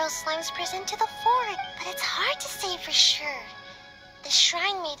pyro slimes present to the fort, but it's hard to say for sure. The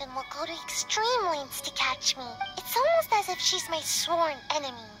Shrine Maiden will go to extreme lengths to catch me. It's almost as if she's my sworn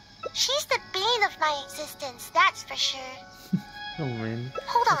enemy. She's the bane of my existence, that's for sure. Oh man.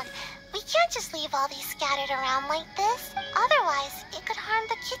 Hold on. We can't just leave all these scattered around like this. Otherwise, it could harm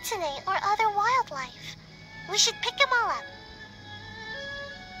the kitsune or other wildlife. We should pick them all up.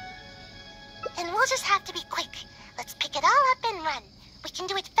 And we'll just have to be quick. Let's pick it all up and run. We can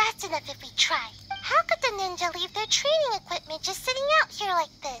do it fast enough if we try. How could the ninja leave their training equipment just sitting out here like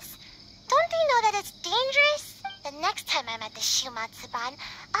this? Don't they know that it's dangerous? The next time I'm at the Shumatsuban,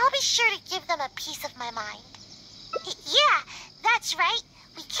 I'll be sure to give them a piece of my mind. Yeah, that's right.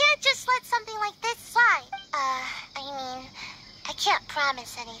 We can't just let something like this slide. I can't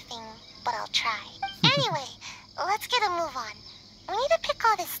promise anything, but I'll try. Anyway, let's get a move on. We need to pick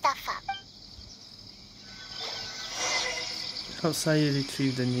all this stuff up. Help Sayu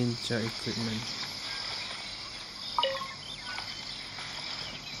retrieve the ninja equipment.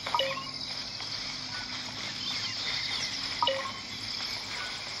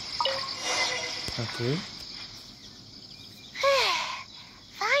 Okay.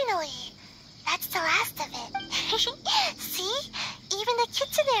 Finally,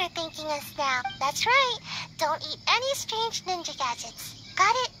 That's right. Don't eat any strange ninja gadgets.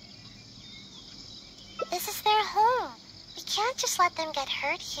 Got it? This is their home. We can't just let them get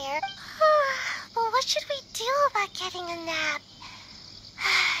hurt here. But what should we do about getting a nap?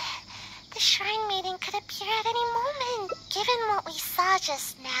 The Shrine Maiden could appear at any moment. Given what we saw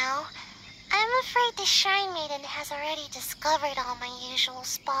just now, I'm afraid the Shrine Maiden has already discovered all my usual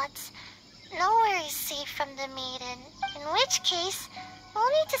spots. Nowhere is safe from the Maiden. In which case, we'll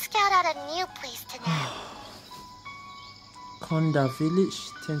need to scout out a new place to nap. Konda Village,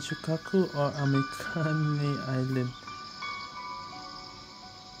 Tenshukaku, or Amikane Island?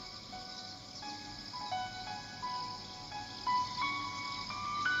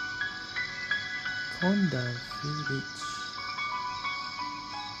 Konda Village.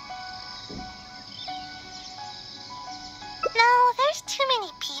 No, there's too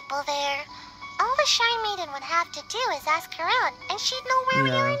many people there. All the Shrine Maiden would have to do is ask around, and she'd know where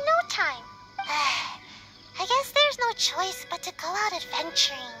we are in no time. I guess there's no choice but to go out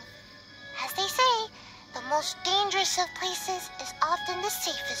adventuring. As they say, the most dangerous of places is often the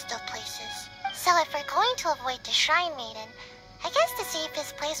safest of places. So if we're going to avoid the Shrine Maiden, I guess the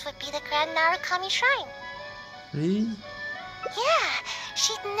safest place would be the Grand Narukami Shrine. Really? Yeah,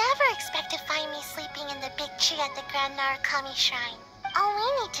 she'd never expect to find me sleeping in the big tree at the Grand Narukami Shrine. All we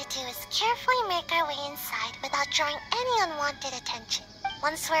need to do is carefully make our way inside without drawing any unwanted attention.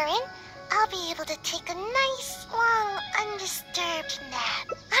 Once we're in, I'll be able to take a nice, long, undisturbed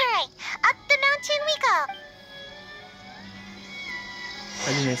nap. Alright, up the mountain we go!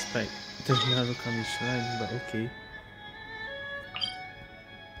 I didn't expect the Narukami Shrine, but okay.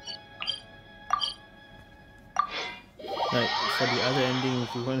 Right, for the other ending,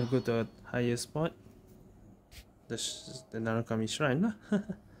 if we want to go to a higher spot, the Narukami Shrine lah.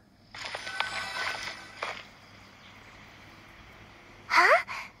 Huh?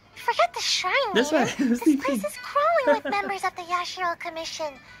 Forget the shrine, That's Maiden. right, I was This place thinking. is crawling with members of the Yashiro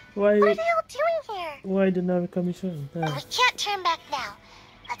Commission. Why? What are they all doing here? Why the Narukami Shrine? We can't turn back now.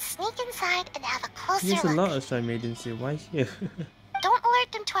 Let's sneak inside and have a closer There's a look. lot of Shrine Maidens here. Why here? Don't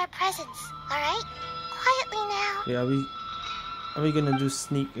alert them to our presence, alright? Quietly now. Wait, are we gonna do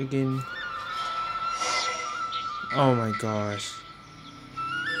sneak again? Oh my gosh.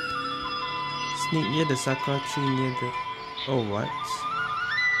 Sneak near the sakura tree near the... Oh, what?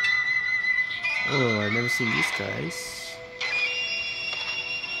 Oh, I've never seen these guys.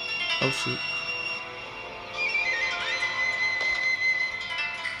 Oh shit.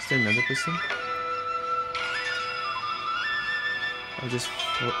 Is there another person? I'll just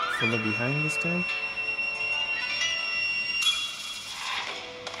follow behind this guy.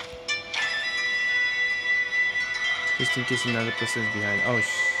 Just in case another person is behind. Oh,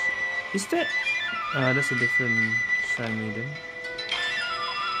 is that? That's a different Shrine Maiden.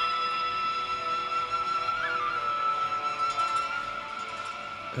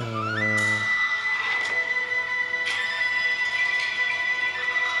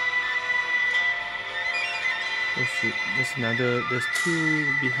 Oh shit, there's two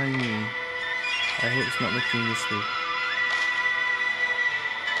behind me. I hope it's not looking this way.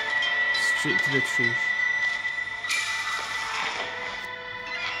 Straight to the tree.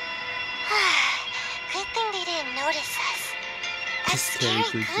 Good thing they didn't notice us. That Just very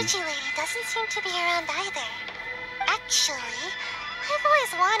scary creepy. Gucci lady doesn't seem to be around either. Actually, I've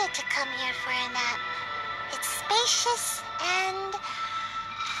always wanted to come here for a nap. It's spacious and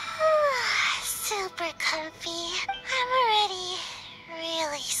super comfy. I'm already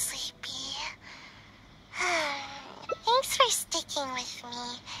really sleepy. Thanks for sticking with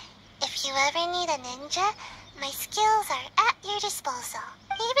me. If you ever need a ninja, my skills are at your disposal.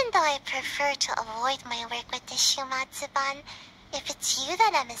 Even though I prefer to avoid my work with the Shumatsuban, if it's you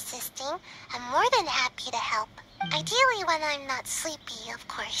that I'm assisting, I'm more than happy to help. Ideally when I'm not sleepy, of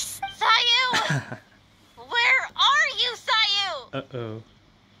course. Sayu! Where are you, Sayu? Uh-oh.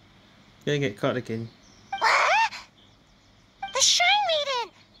 Gonna get caught again. What? The Shrine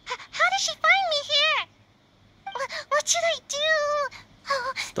Maiden! How did she find me here? What should I do?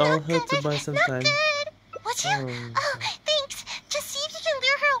 Oh, Stall not her good, to buy some not time. good. What's you? Oh. Oh, thanks. Just see if you can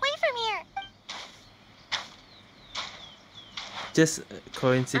lure her away from here. Just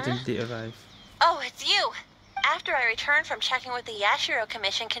coincidentally arrived. Oh, it's you. After I returned from checking with the Yashiro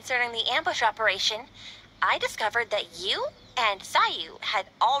Commission concerning the ambush operation, I discovered that you and Sayu had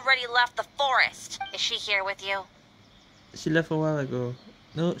already left the forest. Is she here with you? She left a while ago.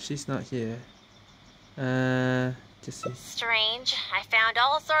 No, she's not here. Just see. Strange. I found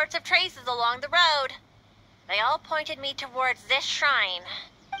all sorts of traces along the road. They all pointed me towards this shrine.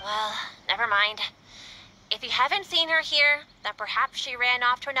 Well, never mind. If you haven't seen her here, then perhaps she ran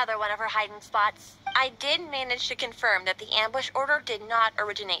off to another one of her hiding spots. I did manage to confirm that the ambush order did not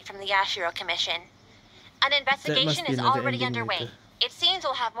originate from the Yashiro Commission. An investigation is already underway. Later. It seems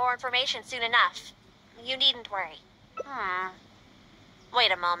we'll have more information soon enough. You needn't worry.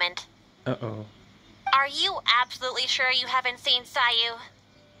 Wait a moment. Uh-oh. Are you absolutely sure you haven't seen Sayu?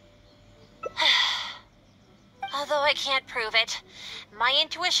 Although I can't prove it, my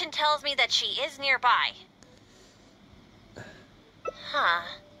intuition tells me that she is nearby. Huh.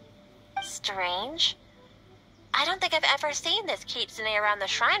 Strange. I don't think I've ever seen this kitsune around the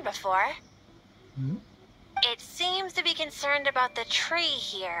shrine before. It seems to be concerned about the tree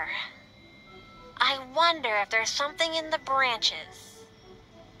here. I wonder if there's something in the branches.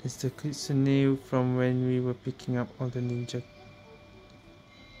 It's the kitsune from when we were picking up all the ninja.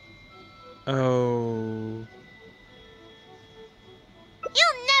 Oh.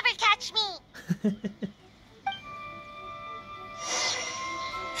 You'll never catch me!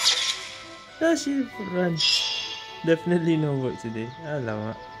 Oh, she run. Definitely no work today.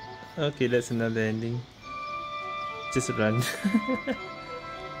 Alamak. Okay, that's another ending. Just run.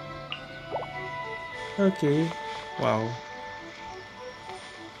 Okay. Wow.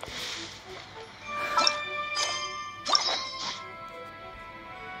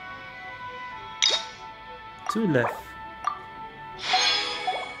 Two left.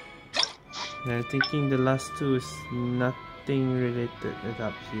 I'm thinking the last two is nothing related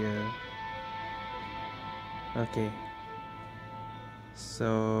up here. Okay.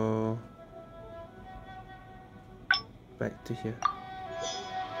 So back to here.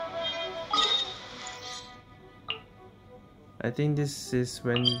 I think this is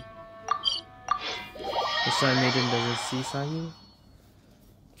when the Sun Maiden doesn't see Sayu.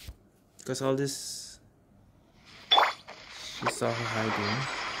 Because all this, she saw her hiding.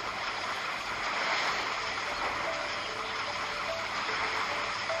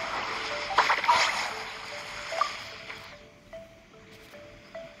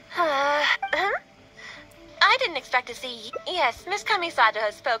 I didn't expect to see you. Yes, Miss Kamisado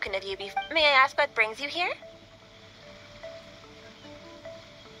has spoken of you before. May I ask what brings you here?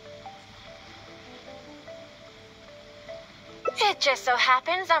 It just so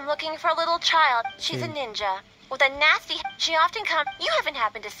happens I'm looking for a little child. She's a ninja. With a nasty... She often comes... You haven't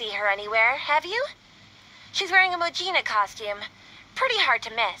happened to see her anywhere, have you? She's wearing a Mojina costume. Pretty hard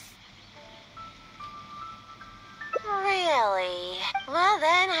to miss. Really? Well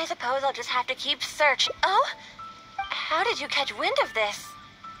then, I suppose I'll just have to keep searching. Oh? How did you catch wind of this?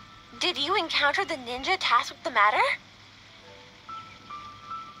 Did you encounter the ninja tasked with the matter?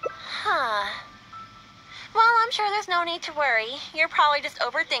 Huh. Well, I'm sure there's no need to worry. You're probably just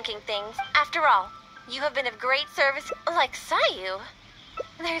overthinking things. After all, you have been of great service, like Sayu.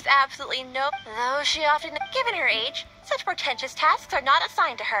 There's absolutely no... Though she often... Given her age, such portentous tasks are not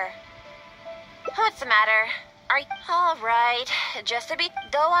assigned to her. What's the matter? Are you... All right. Just to be...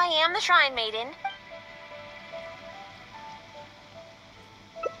 Though I am the Shrine Maiden...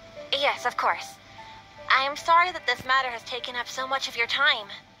 Yes, of course. I am sorry that this matter has taken up so much of your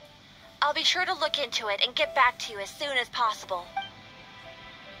time. I'll be sure to look into it and get back to you as soon as possible.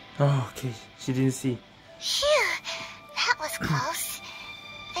 Oh, okay. She didn't see. Phew, that was close.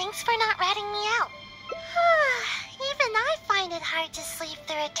 Thanks for not ratting me out. Even I find it hard to sleep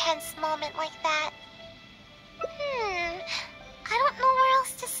through a tense moment like that. I don't know where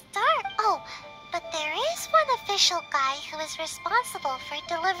else to start. Oh, but there is one official guy who is responsible for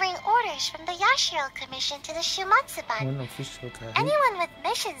delivering orders from the Yashiro Commission to the Shumatsuban. One official guy. Anyone with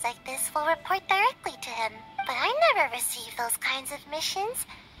missions like this will report directly to him. But I never received those kinds of missions,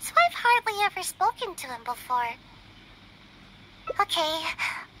 so I've hardly ever spoken to him before. Okay,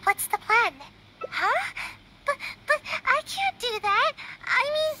 what's the plan? Huh? But I can't do that. I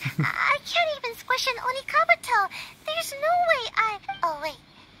mean, I can't even squish an Onikabuto. There's no way I... Oh, wait.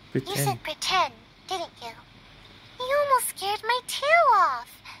 Pretend. You said pretend, didn't you? You almost scared my tail off.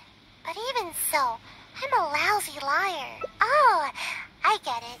 But even so, I'm a lousy liar. Oh, I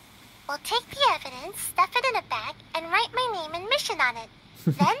get it. We'll take the evidence, stuff it in a bag, and write my name and mission on it.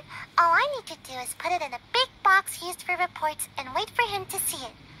 Then, all I need to do is put it in a big box used for reports and wait for him to see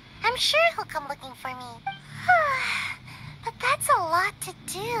it. I'm sure he'll come looking for me. But that's a lot to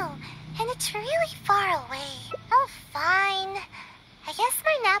do, and it's really far away. Oh, fine. I guess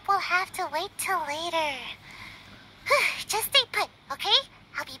my nap will have to wait till later. Just stay put, okay?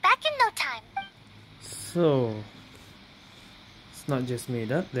 I'll be back in no time. So, it's not just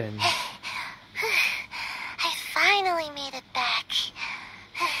made up then. I finally made it back.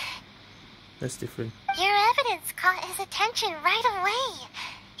 That's different. Your evidence caught his attention right away.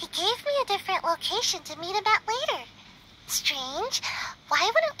 He gave me a different location to meet him at later. Strange. Why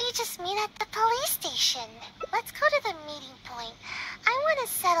wouldn't we just meet at the police station? Let's go to the meeting point. I want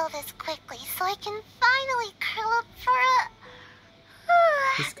to settle this quickly so I can finally curl up for a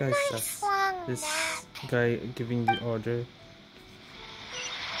This guy nice sucks. long This nap. guy giving the order.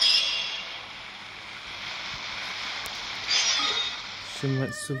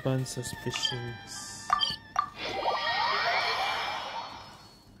 Shumatsuban suspicions.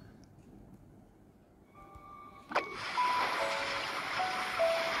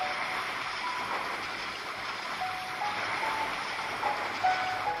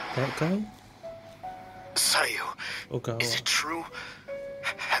 That guy? Sayu, Ogawa. is it true?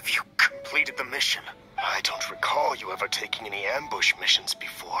 Have you completed the mission? I don't recall you ever taking any ambush missions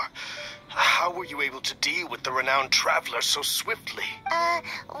before. How were you able to deal with the renowned traveler so swiftly?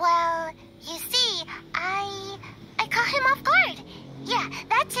 Well, you see, I caught him off guard. Yeah,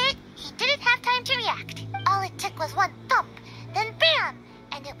 that's it. He didn't have time to react. All it took was one thump, then bam,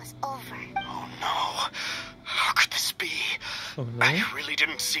 and it was over. Oh no. How could this be? Oh no? I really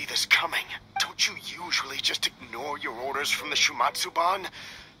didn't see this coming. Don't you usually just ignore your orders from the Shumatsuban?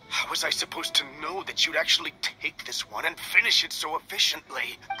 How was I supposed to know that you'd actually take this one and finish it so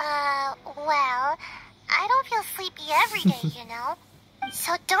efficiently? Well, I don't feel sleepy every day, you know?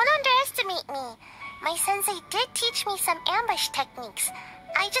 So don't underestimate me. My sensei did teach me some ambush techniques.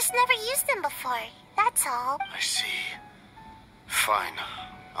 I just never used them before, that's all. I see. Fine.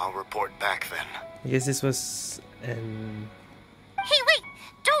 I'll report back then. I guess this was an... Hey, wait!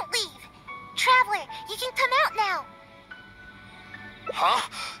 Don't leave! Traveler, you can come out now! Huh?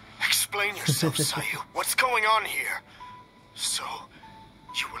 Explain yourself, Sayu. What's going on here? So,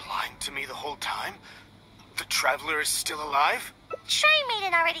 you were lying to me the whole time? The traveler is still alive? Shrine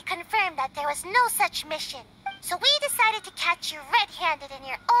Maiden already confirmed that there was no such mission. So we decided to catch you red-handed in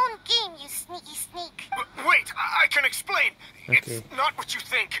your own game, you sneaky sneak. Wait, I can explain. Okay. It's not what you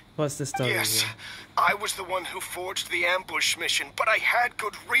think. What's the story Yes, here? I was the one who forged the ambush mission, but I had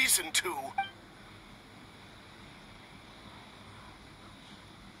good reason to.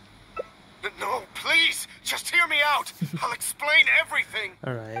 No, please, just hear me out. I'll explain everything.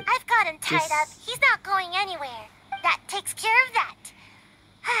 Alright. I've got him tied Just- up. He's not going anywhere. That takes care of that.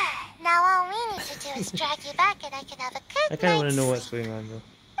 Now all we need to do is drag you back and I can have a good I kinda wanna night's know what's sleep. going on though.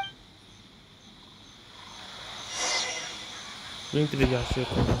 Bring to the Yashio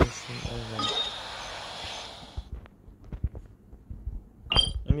conversation. Alright.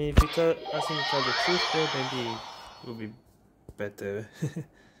 I mean, if you ask him to tell the truth though, maybe it will be better.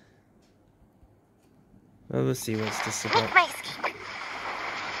 Well, we'll see what's this about. Make my escape.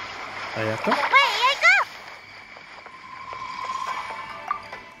 Ayaka? Away I go!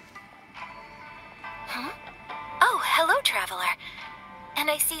 Oh, hello, traveler. And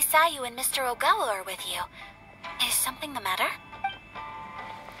I see Sayu and Mr. Ogawa are with you. Is something the matter?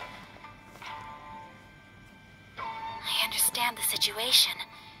 I understand the situation.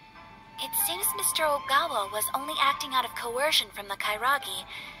 It seems Mr. Ogawa was only acting out of coercion from the Kairagi.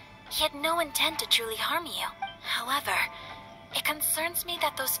 He had no intent to truly harm you. However, it concerns me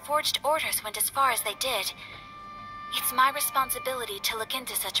that those forged orders went as far as they did. It's my responsibility to look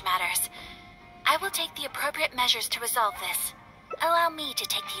into such matters. I will take the appropriate measures to resolve this. Allow me to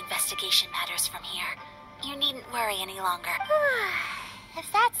take the investigation matters from here. You needn't worry any longer. If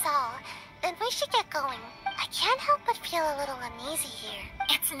that's all, then we should get going. I can't help but feel a little uneasy here.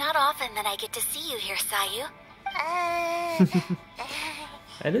 It's not often that I get to see you here, Sayu.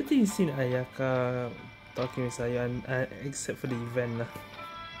 I don't think you've seen Ayaka talking with Sayu, except for the event,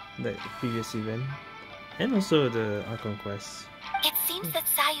 the previous event, and also the Archon quest. It seems that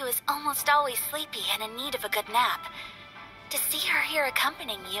Sayu is almost always sleepy and in need of a good nap. To see her here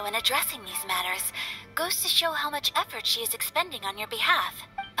accompanying you and addressing these matters goes to show how much effort she is expending on your behalf.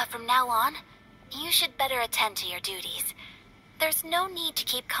 But from now on, you should better attend to your duties. There's no need to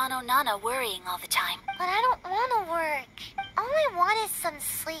keep Kano Nana worrying all the time. But I don't want to work. All I want is some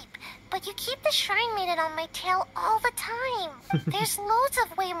sleep. But you keep the Shrine Maiden on my tail all the time. There's loads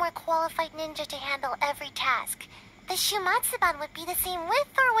of way more qualified ninja to handle every task. The Shumatsuban would be the same with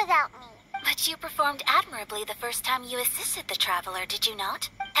or without me. But you performed admirably the first time you assisted the traveler, did you not?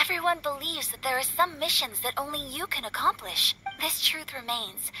 Everyone believes that there are some missions that only you can accomplish. This truth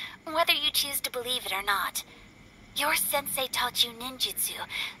remains, whether you choose to believe it or not. Your sensei taught you ninjutsu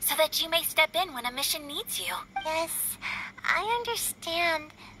so that you may step in when a mission needs you. Yes, I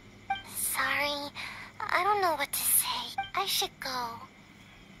understand. Sorry, I don't know what to say. I should go.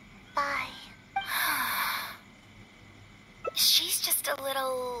 Bye. She's just a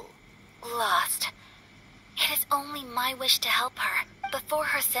little lost. It is only my wish to help her. before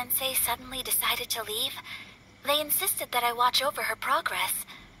her sensei suddenly decided to leave, they insisted that I watch over her progress.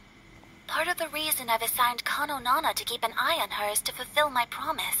 Part of the reason I've assigned Kano Nana to keep an eye on her is to fulfill my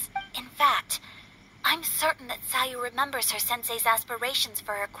promise. In fact, I'm certain that Sayu remembers her sensei's aspirations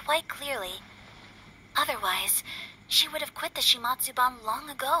for her quite clearly. Otherwise, she would have quit the Shimatsuban long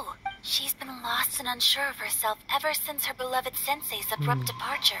ago. She's been lost and unsure of herself ever since her beloved sensei's abrupt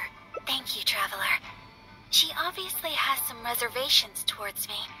departure. Thank you, Traveler. She obviously has some reservations towards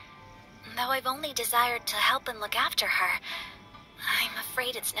me. Though I've only desired to help and look after her, I'm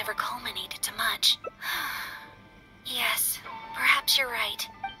afraid it's never culminated to much. Yes, perhaps you're right.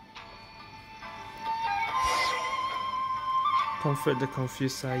 Comfort the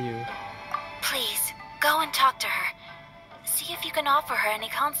confused Sayu. Please, go and talk to her. See if you can offer her any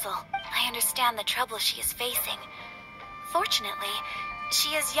counsel. I understand the trouble she is facing. Fortunately,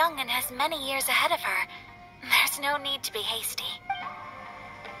 she is young and has many years ahead of her. There's no need to be hasty.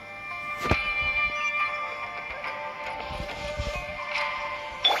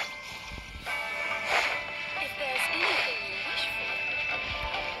 If there's anything you wish for.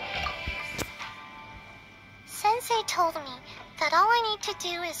 Sensei told me that all I need to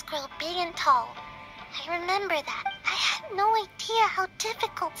do is grow big and tall. I remember that. I had no idea how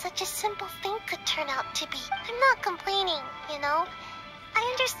difficult such a simple thing could turn out to be. I'm not complaining, you know? I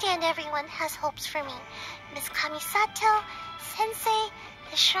understand everyone has hopes for me. Miss Kamisato, Sensei,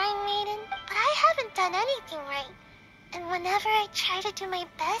 the Shrine Maiden, but I haven't done anything right. And whenever I try to do my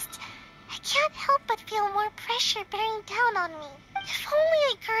best, I can't help but feel more pressure bearing down on me. If only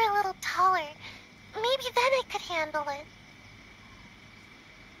I grew a little taller, maybe then I could handle it.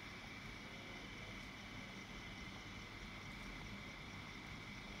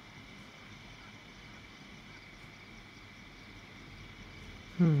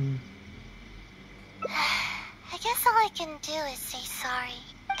 I guess all I can do is say sorry.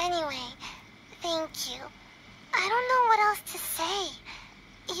 Anyway, thank you. I don't know what else to say.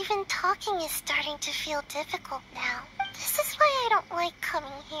 Even talking is starting to feel difficult now. This is why I don't like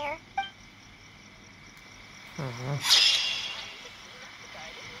coming here.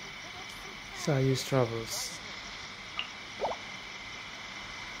 Sayu's troubles.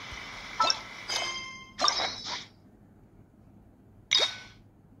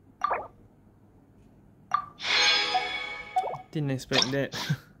 Didn't expect that.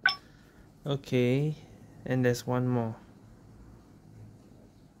 Okay, and there's one more.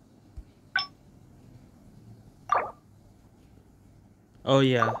 Oh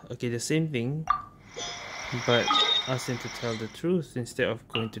yeah, okay, the same thing, but ask him to tell the truth instead of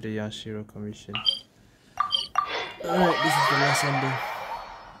going to the Yashiro Commission. Alright, this is the last ending.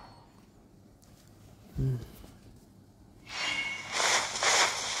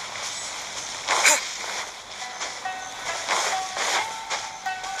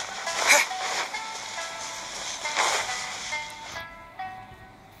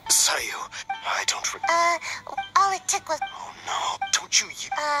 Sayu, I don't All it took was... Oh no, don't you...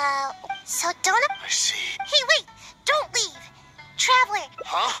 So don't... I see. Hey, wait! Don't leave! Traveler!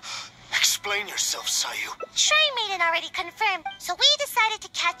 Huh? Explain yourself, Sayu. Shrine Maiden already confirmed, so we decided to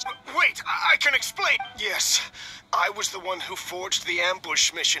catch... Wait, I can explain. Yes, I was the one who forged the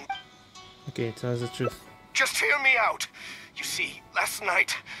ambush mission. Okay, tell us the truth. Just hear me out. You see, last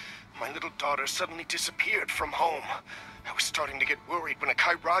night, my little daughter suddenly disappeared from home. I was starting to get worried when a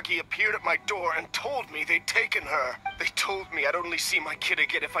Kairagi appeared at my door and told me they'd taken her. They told me I'd only see my kid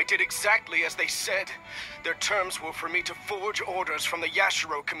again if I did exactly as they said. Their terms were for me to forge orders from the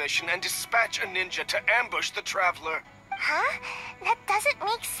Yashiro Commission and dispatch a ninja to ambush the Traveler. Huh? That doesn't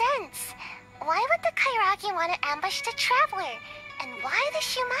make sense. Why would the Kairagi want to ambush the Traveler? And why the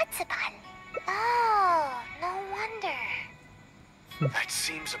Shimatsuban? Oh, no wonder. That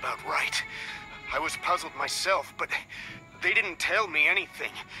seems about right. I was puzzled myself, but they didn't tell me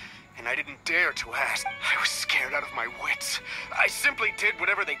anything, and I didn't dare to ask. I was scared out of my wits. I simply did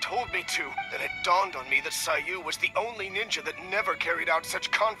whatever they told me to. Then it dawned on me that Sayu was the only ninja that never carried out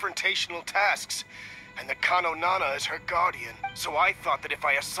such confrontational tasks, and that Kano Nana is her guardian. So I thought that if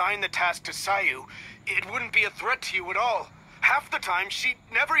I assigned the task to Sayu, it wouldn't be a threat to you at all. Half the time, she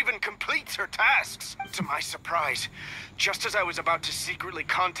never even completes her tasks. To my surprise, just as I was about to secretly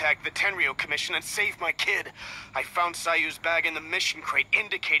contact the Tenryo Commission and save my kid, I found Sayu's bag in the mission crate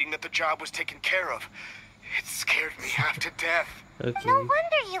indicating that the job was taken care of. It scared me half to death. Okay. No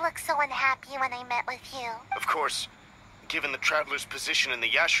wonder you looked so unhappy when I met with you. Of course, given the Traveler's position in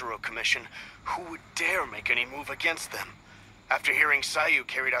the Yashiro Commission, who would dare make any move against them? After hearing Sayu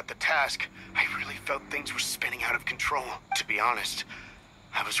carried out the task, I really felt things were spinning out of control. To be honest,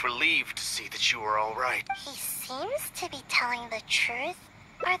 I was relieved to see that you were all right. He seems to be telling the truth.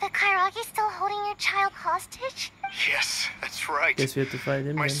 Are the Kairagi still holding your child hostage? Yes, that's right. Guess we have to fight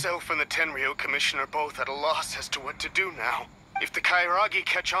him. Myself and the Tenryo Commission are both at a loss as to what to do now. If the Kairagi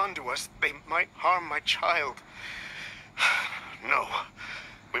catch on to us, they might harm my child. No,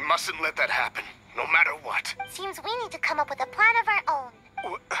 we mustn't let that happen, no matter what. Seems we need to come up with a plan of our own.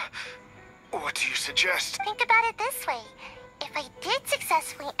 What do you suggest? Think about it this way. If I did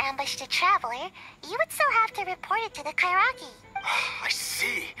successfully ambush the Traveler, you would still have to report it to the Kairagi. I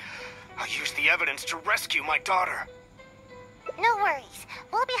see. I'll use the evidence to rescue my daughter. No worries.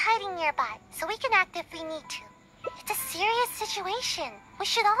 We'll be hiding nearby, so we can act if we need to. It's a serious situation. We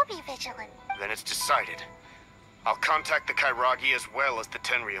should all be vigilant. Then it's decided. I'll contact the Kairagi as well as the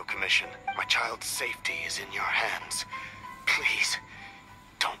Tenryo Commission. My child's safety is in your hands. Please,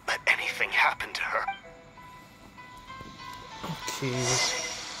 don't let anything happen to her. Okay.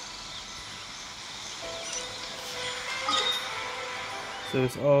 So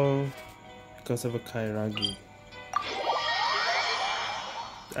it's all because of a Kairagi.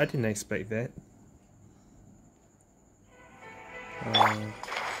 I didn't expect that.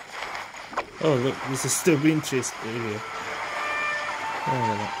 Oh look, this is still being chased area. Oh,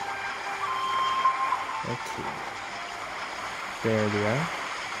 no. Okay. There they are.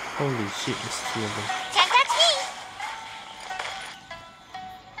 Holy shit, there's 2 of them.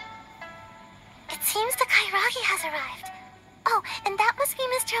 It seems the Kairagi has arrived. Oh, and that must be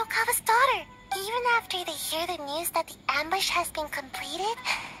Mr. Okawa's daughter. Even after they hear the news that the ambush has been completed,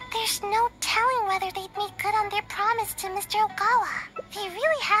 there's no telling whether they'd make good on their promise to Mr. Okawa. They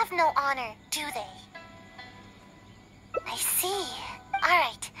really have no honor, do they? I see.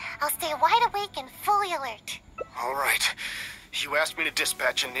 Alright, I'll stay wide awake and fully alert. Alright. You asked me to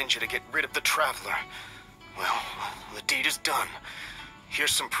dispatch a ninja to get rid of the Traveler. Well, the deed is done.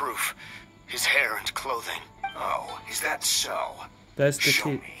 Here's some proof. His hair and clothing. Oh, is that so? That's the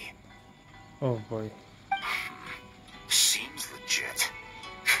Show kid. me. Oh boy. Seems legit.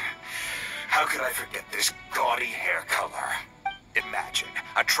 How could I forget this gaudy hair color? Imagine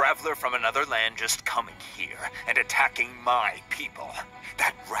a traveler from another land just coming here and attacking my people.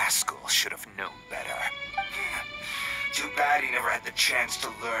 That rascal should have known better. Too bad he never had the chance to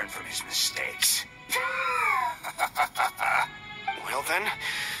learn from his mistakes. Well then,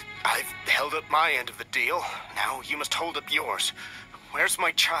 I've held up my end of the deal. Now you must hold up yours. Where's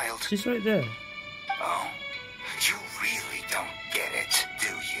my child? She's right there. Oh, you really don't get it, do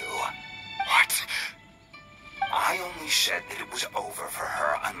you? What? I only said that it was over for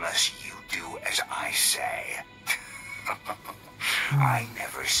her unless you do as I say. I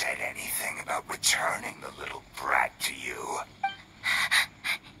never said anything about returning the little brat to you.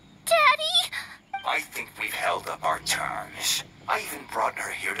 Daddy! I think we've held up our terms. I even brought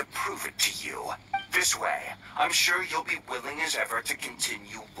her here to prove it to you. This way, I'm sure you'll be willing as ever to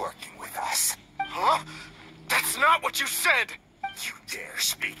continue working with us. Huh? That's not what you said! You dare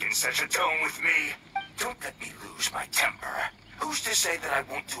speak in such a tone with me? Don't let me lose my temper. Who's to say that I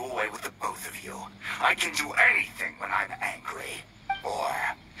won't do away with the both of you? I can do anything when I'm angry. Or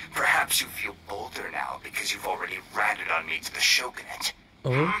perhaps you feel bolder now because you've already ratted on me to the Shogunate.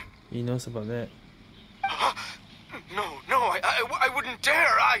 Oh, he knows about that. No, I wouldn't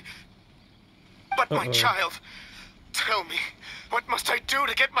dare, But my child, tell me, what must I do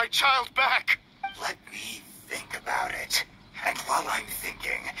to get my child back? Let me think about it. And while I'm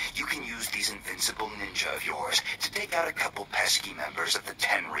thinking, you can use these invincible ninja of yours to take out a couple pesky members of the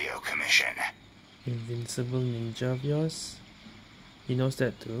Tenryo Commission. Invincible ninja of yours? He knows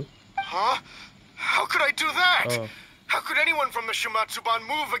that too. Huh? How could I do that? Oh. How could anyone from the Shumatsuban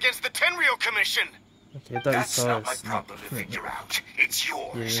move against the Tenryo Commission? Okay, I thought That's you saw not my us. problem to figure out. It's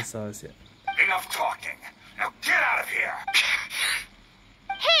yours. Yeah, you saw us yet. Enough talking. Now get out of here.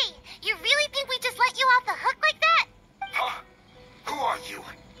 Hey! You really think we just let you off the hook like that? Huh? Who are you?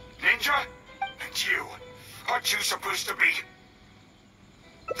 Ninja? And you? Aren't you supposed to be...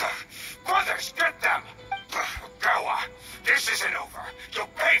 Brothers, get them! Gawa, this isn't over. You'll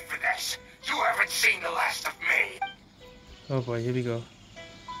pay for this. You haven't seen the last of me. Oh boy, here we go.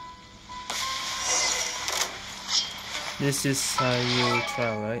 This is Sayu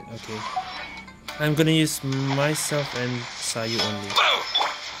trial, right? Okay. I'm gonna use myself and Sayu only.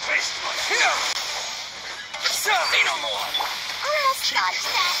 Almost dodged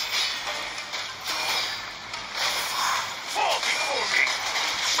that. Fall before me.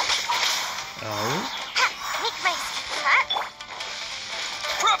 Ow. Make my huh?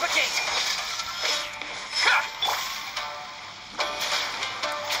 Propagate. Ha!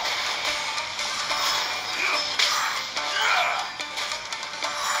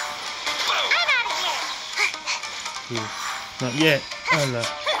 Ooh, not yet. Allah.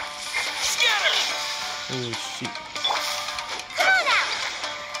 Scatter! Oh shit. Come on out!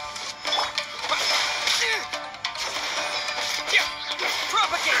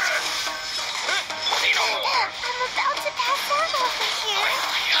 Propagate! Need no more! I'm about to pass out over here.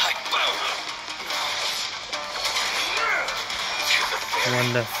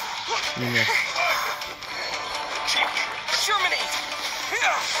 One left. Yeah. Terminate!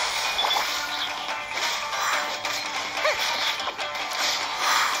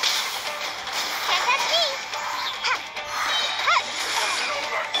 Can't touch me.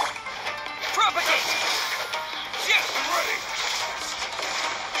 Propagate! Yeah, I'm ready.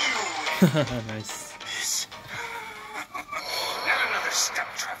 Nice. Not another step,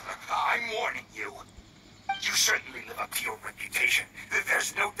 traveler. I'm warning you. You certainly live up to your reputation.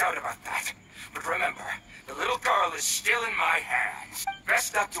 There's no doubt about that. But remember, the little girl is still in my hands.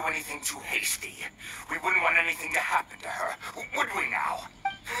 Best not do anything too hasty. We wouldn't want anything to happen to her, would we now?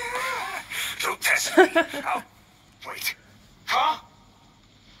 Don't test me. I'll... Wait. Huh?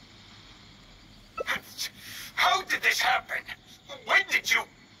 How did this happen? When did you...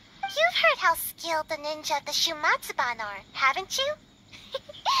 You've heard how skilled the ninja of the Shumatsuban are, haven't you?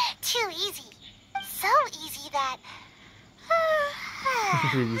 Too easy. So easy that...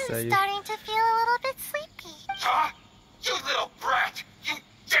 Really, I'm Sayu. starting to feel a little bit sleepy. Huh? You little brat! You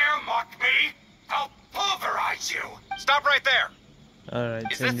dare mock me? I'll pulverize you! Stop right there!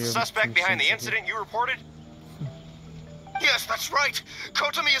 Alright, Is this the suspect behind the incident you reported? Yes, that's right.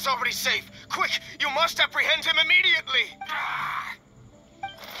 Kotomi is already safe. Quick, you must apprehend him immediately. Ah!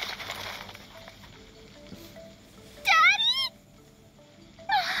 Daddy?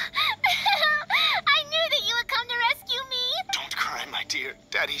 I knew that you would come to rescue me. Don't cry, my dear.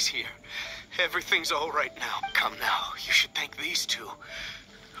 Daddy's here. Everything's all right now. Come now, you should thank these two.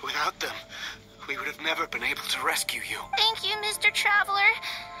 Without them, we would have never been able to rescue you. Thank you, Mr. Traveler.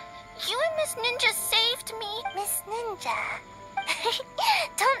 You and Miss Ninja saved me. Miss Ninja?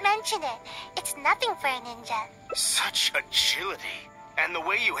 Don't mention it. It's nothing for a ninja. Such agility. And the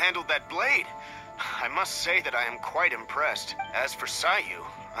way you handled that blade. I must say that I am quite impressed. As for Sayu,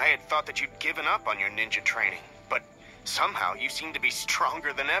 I had thought that you'd given up on your ninja training. But somehow you seem to be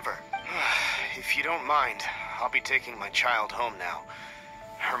stronger than ever. If you don't mind, I'll be taking my child home now.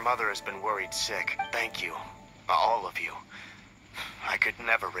 Her mother has been worried sick. Thank you. All of you. I could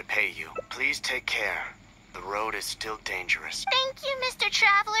never repay you. Please take care. The road is still dangerous. Thank you, Mr.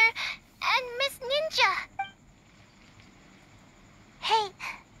 Traveler. And Miss Ninja. Hey,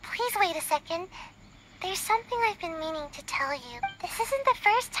 please wait a second. There's something I've been meaning to tell you. This isn't the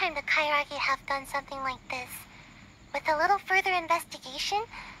first time the Kairagi have done something like this. With a little further investigation,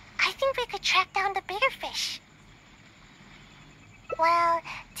 I think we could track down the bigger fish. Well,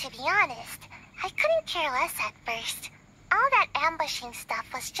 to be honest, I couldn't care less at first. All that ambushing stuff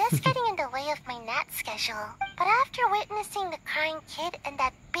was just getting in the way of my nat schedule. But after witnessing the crying kid and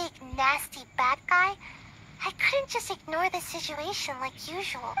that big, nasty bad guy, I couldn't just ignore the situation like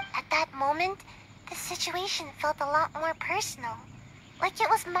usual. At that moment, the situation felt a lot more personal. Like it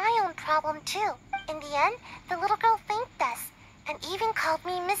was my own problem too. In the end, the little girl thanked us and even called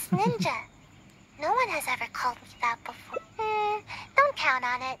me Miss Ninja. No one has ever called me that before. Don't count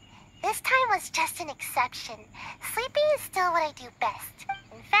on it. This time was just an exception. Sleeping is still what I do best.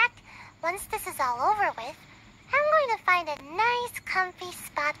 In fact, once this is all over with, I'm going to find a nice, comfy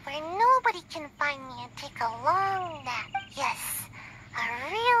spot where nobody can find me and take a long nap. Yes, a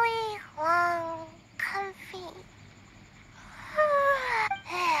really long, comfy...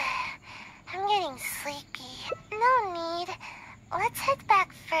 I'm getting sleepy. No need. Let's head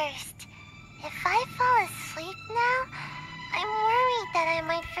back first. If I fall asleep now, I'm worried that I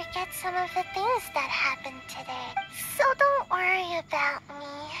might forget some of the things that happened today. So don't worry about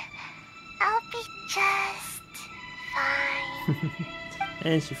me. I'll be just fine.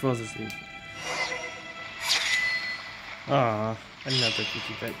 And she falls asleep. Ah, another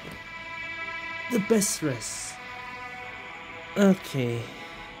piggy bank. The best rest. Okay.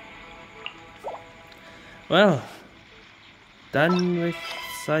 Well, done with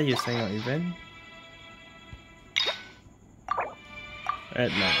Sayu's Hangout event.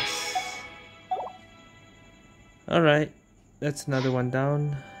 At last. Alright, that's another one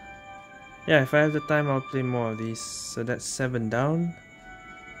down. Yeah, if I have the time, I'll play more of these. So that's 7 down.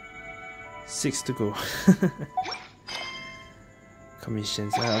 6 to go.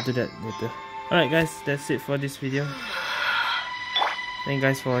 Commissions, I'll do that later. Alright guys, that's it for this video. Thank you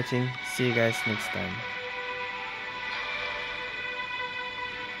guys for watching. See you guys next time.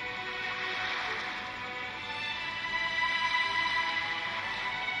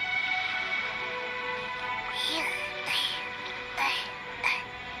 Weird.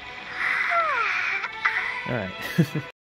 Alright.